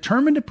Schumer is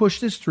determined to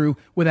push this through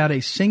without a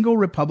single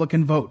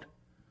Republican vote.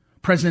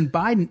 President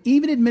Biden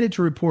even admitted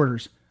to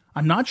reporters,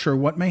 "I'm not sure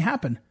what may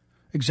happen,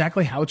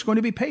 exactly how it's going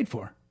to be paid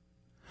for."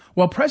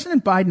 While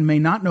President Biden may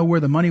not know where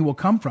the money will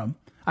come from,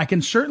 I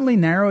can certainly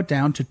narrow it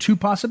down to two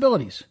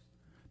possibilities.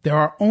 There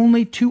are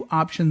only two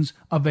options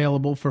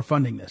available for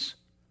funding this: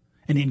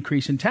 an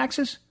increase in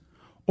taxes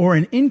or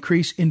an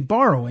increase in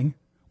borrowing,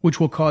 which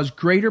will cause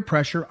greater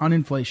pressure on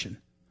inflation.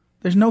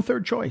 There's no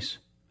third choice.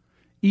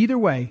 Either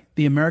way,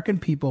 the American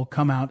people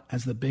come out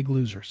as the big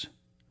losers.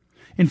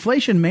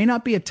 Inflation may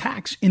not be a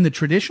tax in the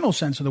traditional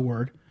sense of the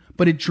word,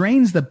 but it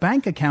drains the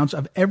bank accounts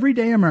of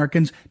everyday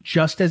Americans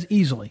just as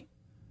easily.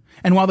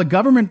 And while the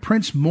government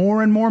prints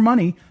more and more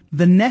money,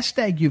 the nest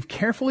egg you've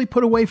carefully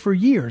put away for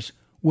years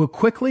will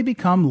quickly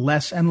become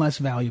less and less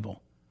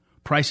valuable.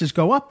 Prices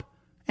go up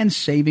and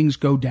savings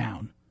go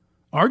down.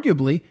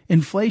 Arguably,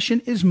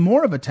 inflation is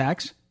more of a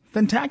tax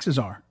than taxes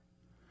are.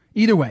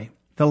 Either way,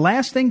 the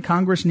last thing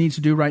Congress needs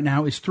to do right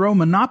now is throw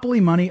monopoly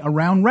money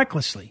around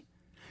recklessly.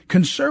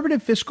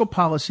 Conservative fiscal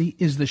policy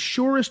is the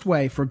surest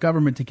way for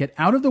government to get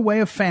out of the way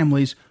of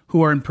families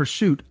who are in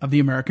pursuit of the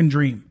American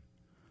dream.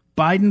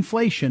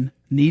 Bidenflation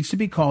needs to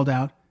be called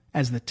out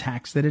as the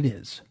tax that it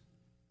is.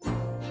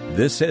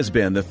 This has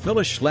been the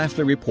Phyllis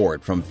Schlafly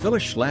Report from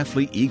Phyllis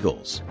Schlafly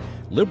Eagles.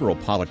 Liberal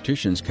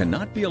politicians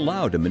cannot be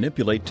allowed to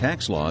manipulate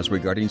tax laws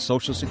regarding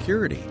Social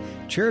Security,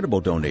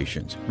 charitable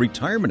donations,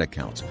 retirement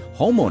accounts,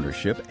 home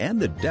ownership, and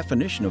the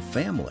definition of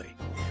family.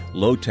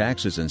 Low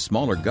taxes and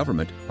smaller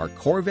government are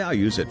core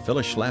values at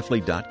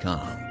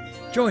phyllisschlafly.com.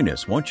 Join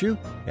us, won't you,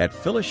 at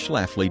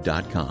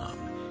phyllisschlafly.com.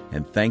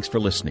 And thanks for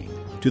listening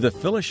to the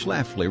Phyllis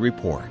Schlafly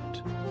Report.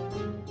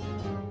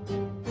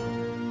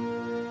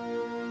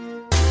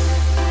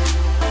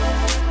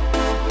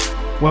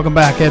 Welcome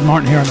back. Ed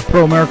Martin here on the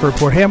Pro America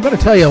Report. Hey, I'm going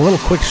to tell you a little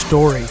quick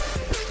story,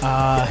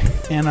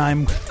 and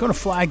I'm going to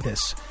flag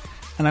this.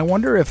 And I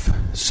wonder if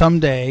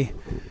someday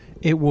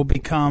it will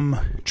become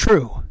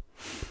true.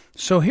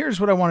 So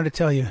here's what I wanted to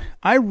tell you.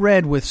 I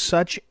read with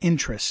such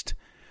interest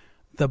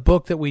the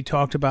book that we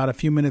talked about a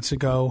few minutes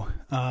ago,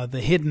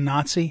 The Hidden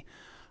Nazi,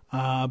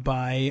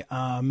 by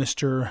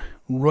Mr.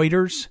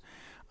 Reuters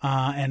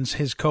and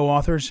his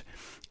co-authors.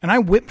 And I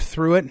whipped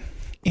through it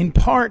in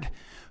part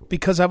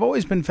because I've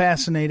always been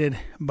fascinated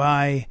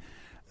by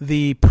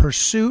the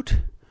pursuit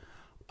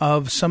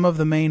of some of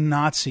the main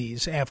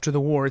Nazis after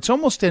the war. It's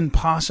almost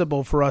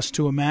impossible for us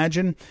to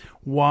imagine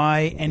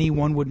why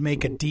anyone would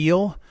make a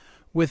deal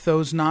with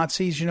those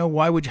Nazis. You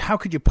know, how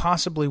could you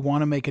possibly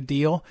want to make a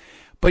deal?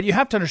 But you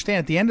have to understand,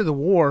 at the end of the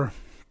war,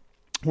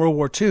 World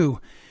War II,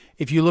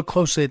 if you look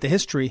closely at the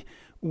history,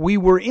 we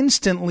were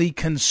instantly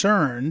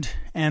concerned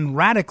and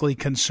radically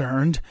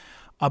concerned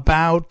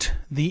about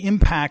the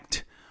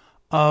impact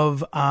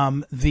of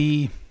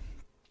the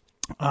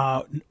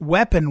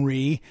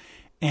weaponry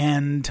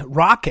and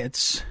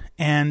rockets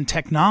and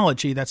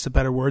technology, that's the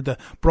better word,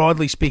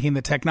 broadly speaking,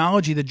 the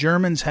technology the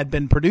Germans had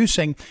been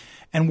producing,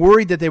 and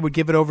worried that they would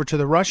give it over to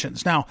the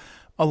Russians. Now,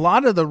 a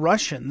lot of the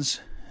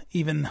Russians,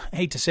 even, I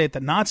hate to say it, the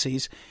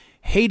Nazis,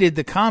 hated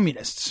the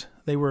communists.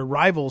 They were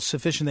rivals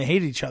sufficient, they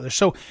hated each other.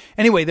 So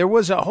anyway, there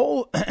was a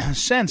whole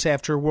sense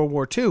after World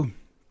War II,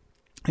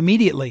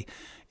 immediately,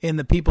 in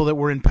the people that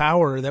were in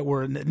power, that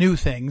were new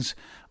things,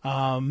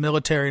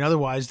 military and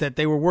otherwise, that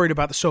they were worried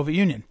about the Soviet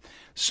Union.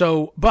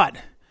 So, but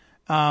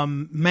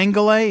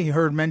Mengele, you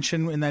heard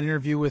mention in that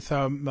interview with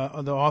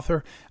the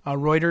author,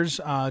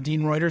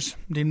 Dean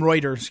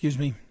Reuter,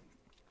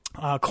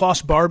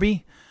 Klaus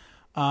Barbie,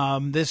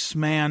 this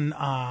man,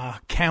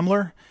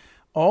 Kammler,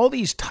 all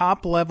these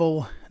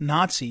top-level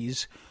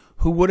Nazis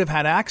who would have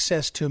had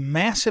access to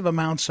massive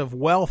amounts of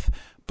wealth.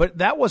 But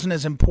that wasn't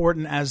as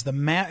important as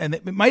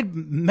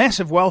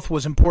massive wealth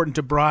was important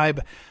to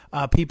bribe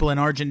people in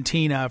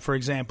Argentina, for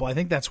example. I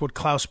think that's what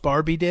Klaus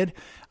Barbie did.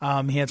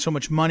 He had so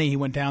much money, he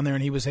went down there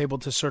and he was able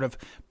to sort of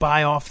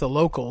buy off the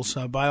locals,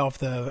 buy off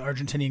the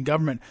Argentinian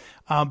government.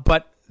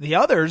 But the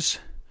others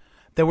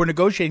that were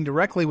negotiating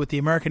directly with the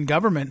American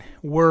government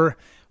were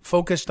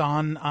focused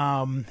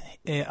on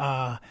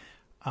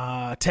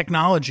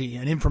technology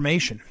and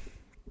information.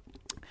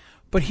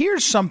 But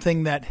here's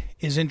something that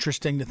is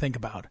interesting to think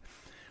about.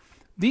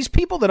 These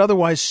people that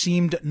otherwise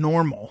seemed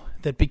normal,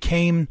 that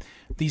became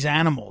these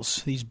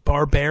animals, these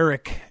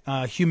barbaric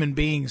human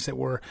beings that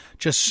were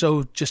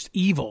just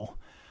evil,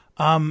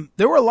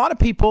 there were a lot of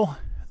people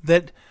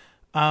that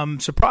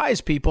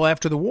surprised people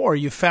after the war.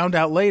 You found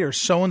out later,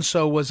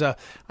 so-and-so was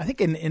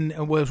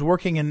was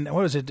working in,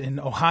 in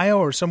Ohio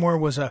or somewhere,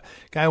 was a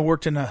guy who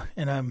worked in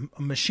a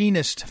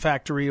machinist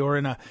factory or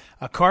in a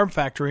car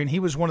factory, and he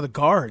was one of the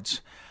guards.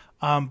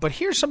 But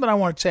here's something I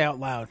want to say out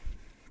loud.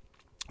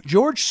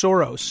 George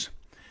Soros,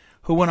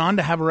 who went on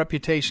to have a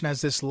reputation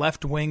as this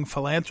left-wing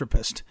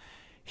philanthropist,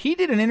 he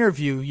did an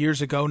interview years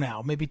ago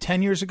now, maybe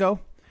 10 years ago,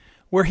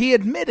 where he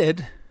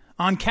admitted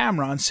on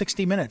camera on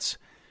 60 Minutes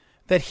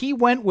that he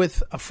went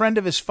with a friend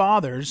of his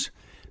father's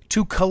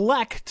to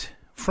collect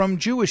from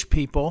Jewish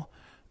people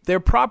their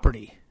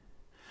property.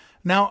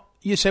 Now,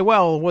 you say,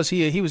 well,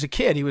 he was a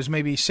kid. He was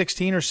maybe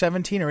 16 or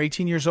 17 or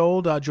 18 years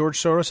old, George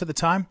Soros at the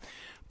time.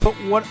 But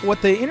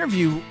what the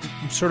interview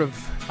sort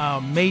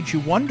of made you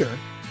wonder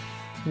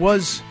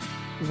was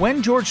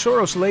when George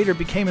Soros later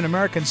became an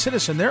American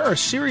citizen, there are a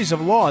series of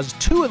laws,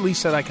 two at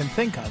least that I can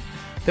think of,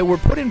 that were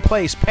put in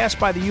place, passed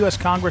by the U.S.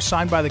 Congress,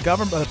 signed by the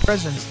government, by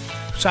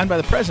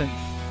the president,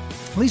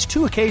 at least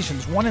two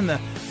occasions, one in the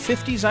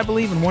 50s, I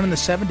believe, and one in the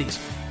 70s,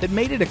 that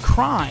made it a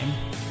crime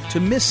to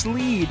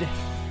mislead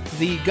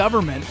the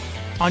government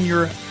on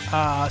your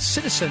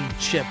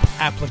citizenship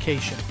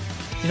application.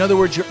 In other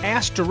words, you're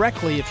asked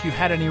directly if you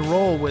had any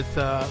role with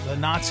the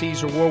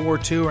Nazis or World War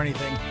II or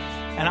anything.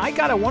 And I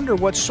got to wonder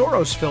what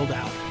Soros filled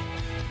out.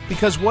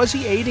 Because was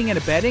he aiding and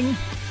abetting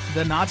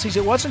the Nazis?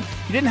 It wasn't.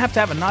 You didn't have to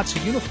have a Nazi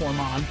uniform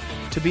on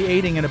to be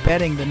aiding and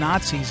abetting the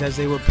Nazis as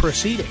they were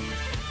proceeding.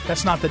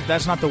 That's not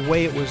the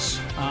way it was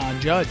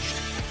judged.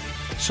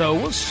 So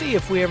we'll see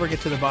if we ever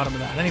get to the bottom of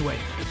that. Anyway,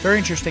 very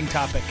interesting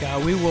topic.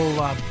 We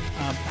will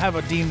have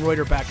a Dean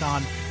Reuter back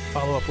on,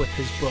 follow up with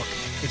his book.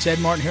 It's Ed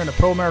Martin here on the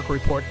Pro America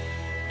Report.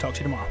 Talk to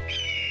you tomorrow.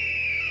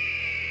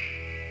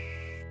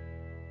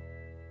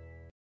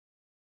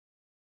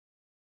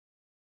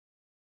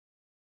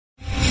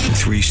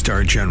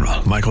 Three-star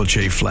General Michael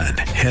J. Flynn,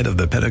 head of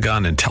the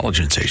Pentagon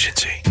Intelligence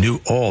Agency,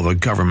 knew all the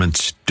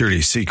government's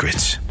dirty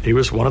secrets. He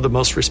was one of the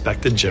most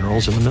respected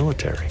generals in the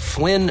military.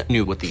 Flynn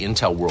knew what the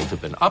intel world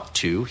had been up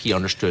to. He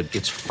understood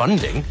its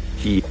funding.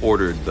 He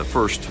ordered the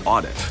first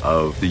audit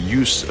of the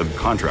use of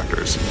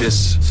contractors.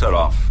 This set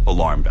off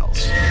alarm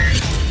bells.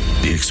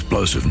 The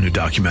explosive new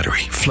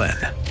documentary, Flynn,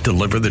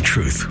 Deliver the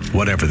Truth,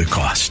 Whatever the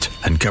Cost,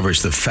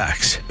 uncovers the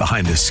facts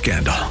behind this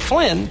scandal.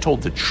 Flynn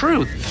told the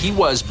truth. He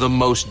was the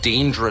most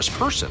dangerous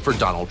person for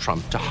Donald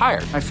Trump to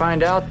hire. I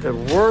find out the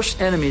worst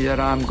enemy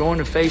that I'm going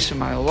to face in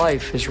my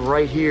life is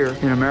right here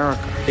in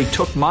America. They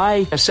took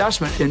my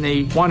assessment and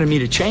they wanted me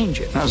to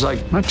change it. And I was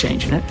like, I'm not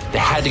changing it. They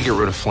had to get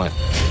rid of Flynn.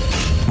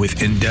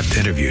 With in-depth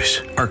interviews,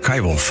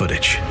 archival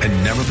footage,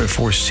 and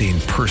never-before-seen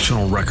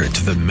personal records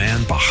of the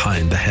man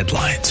behind the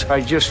headlines.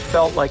 I just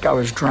felt like I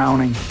was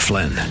drowning.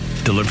 Flynn,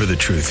 Deliver the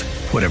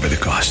Truth, Whatever the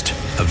Cost.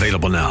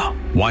 Available now.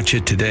 Watch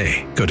it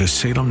today. Go to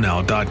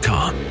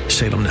salemnow.com.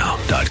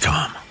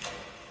 salemnow.com.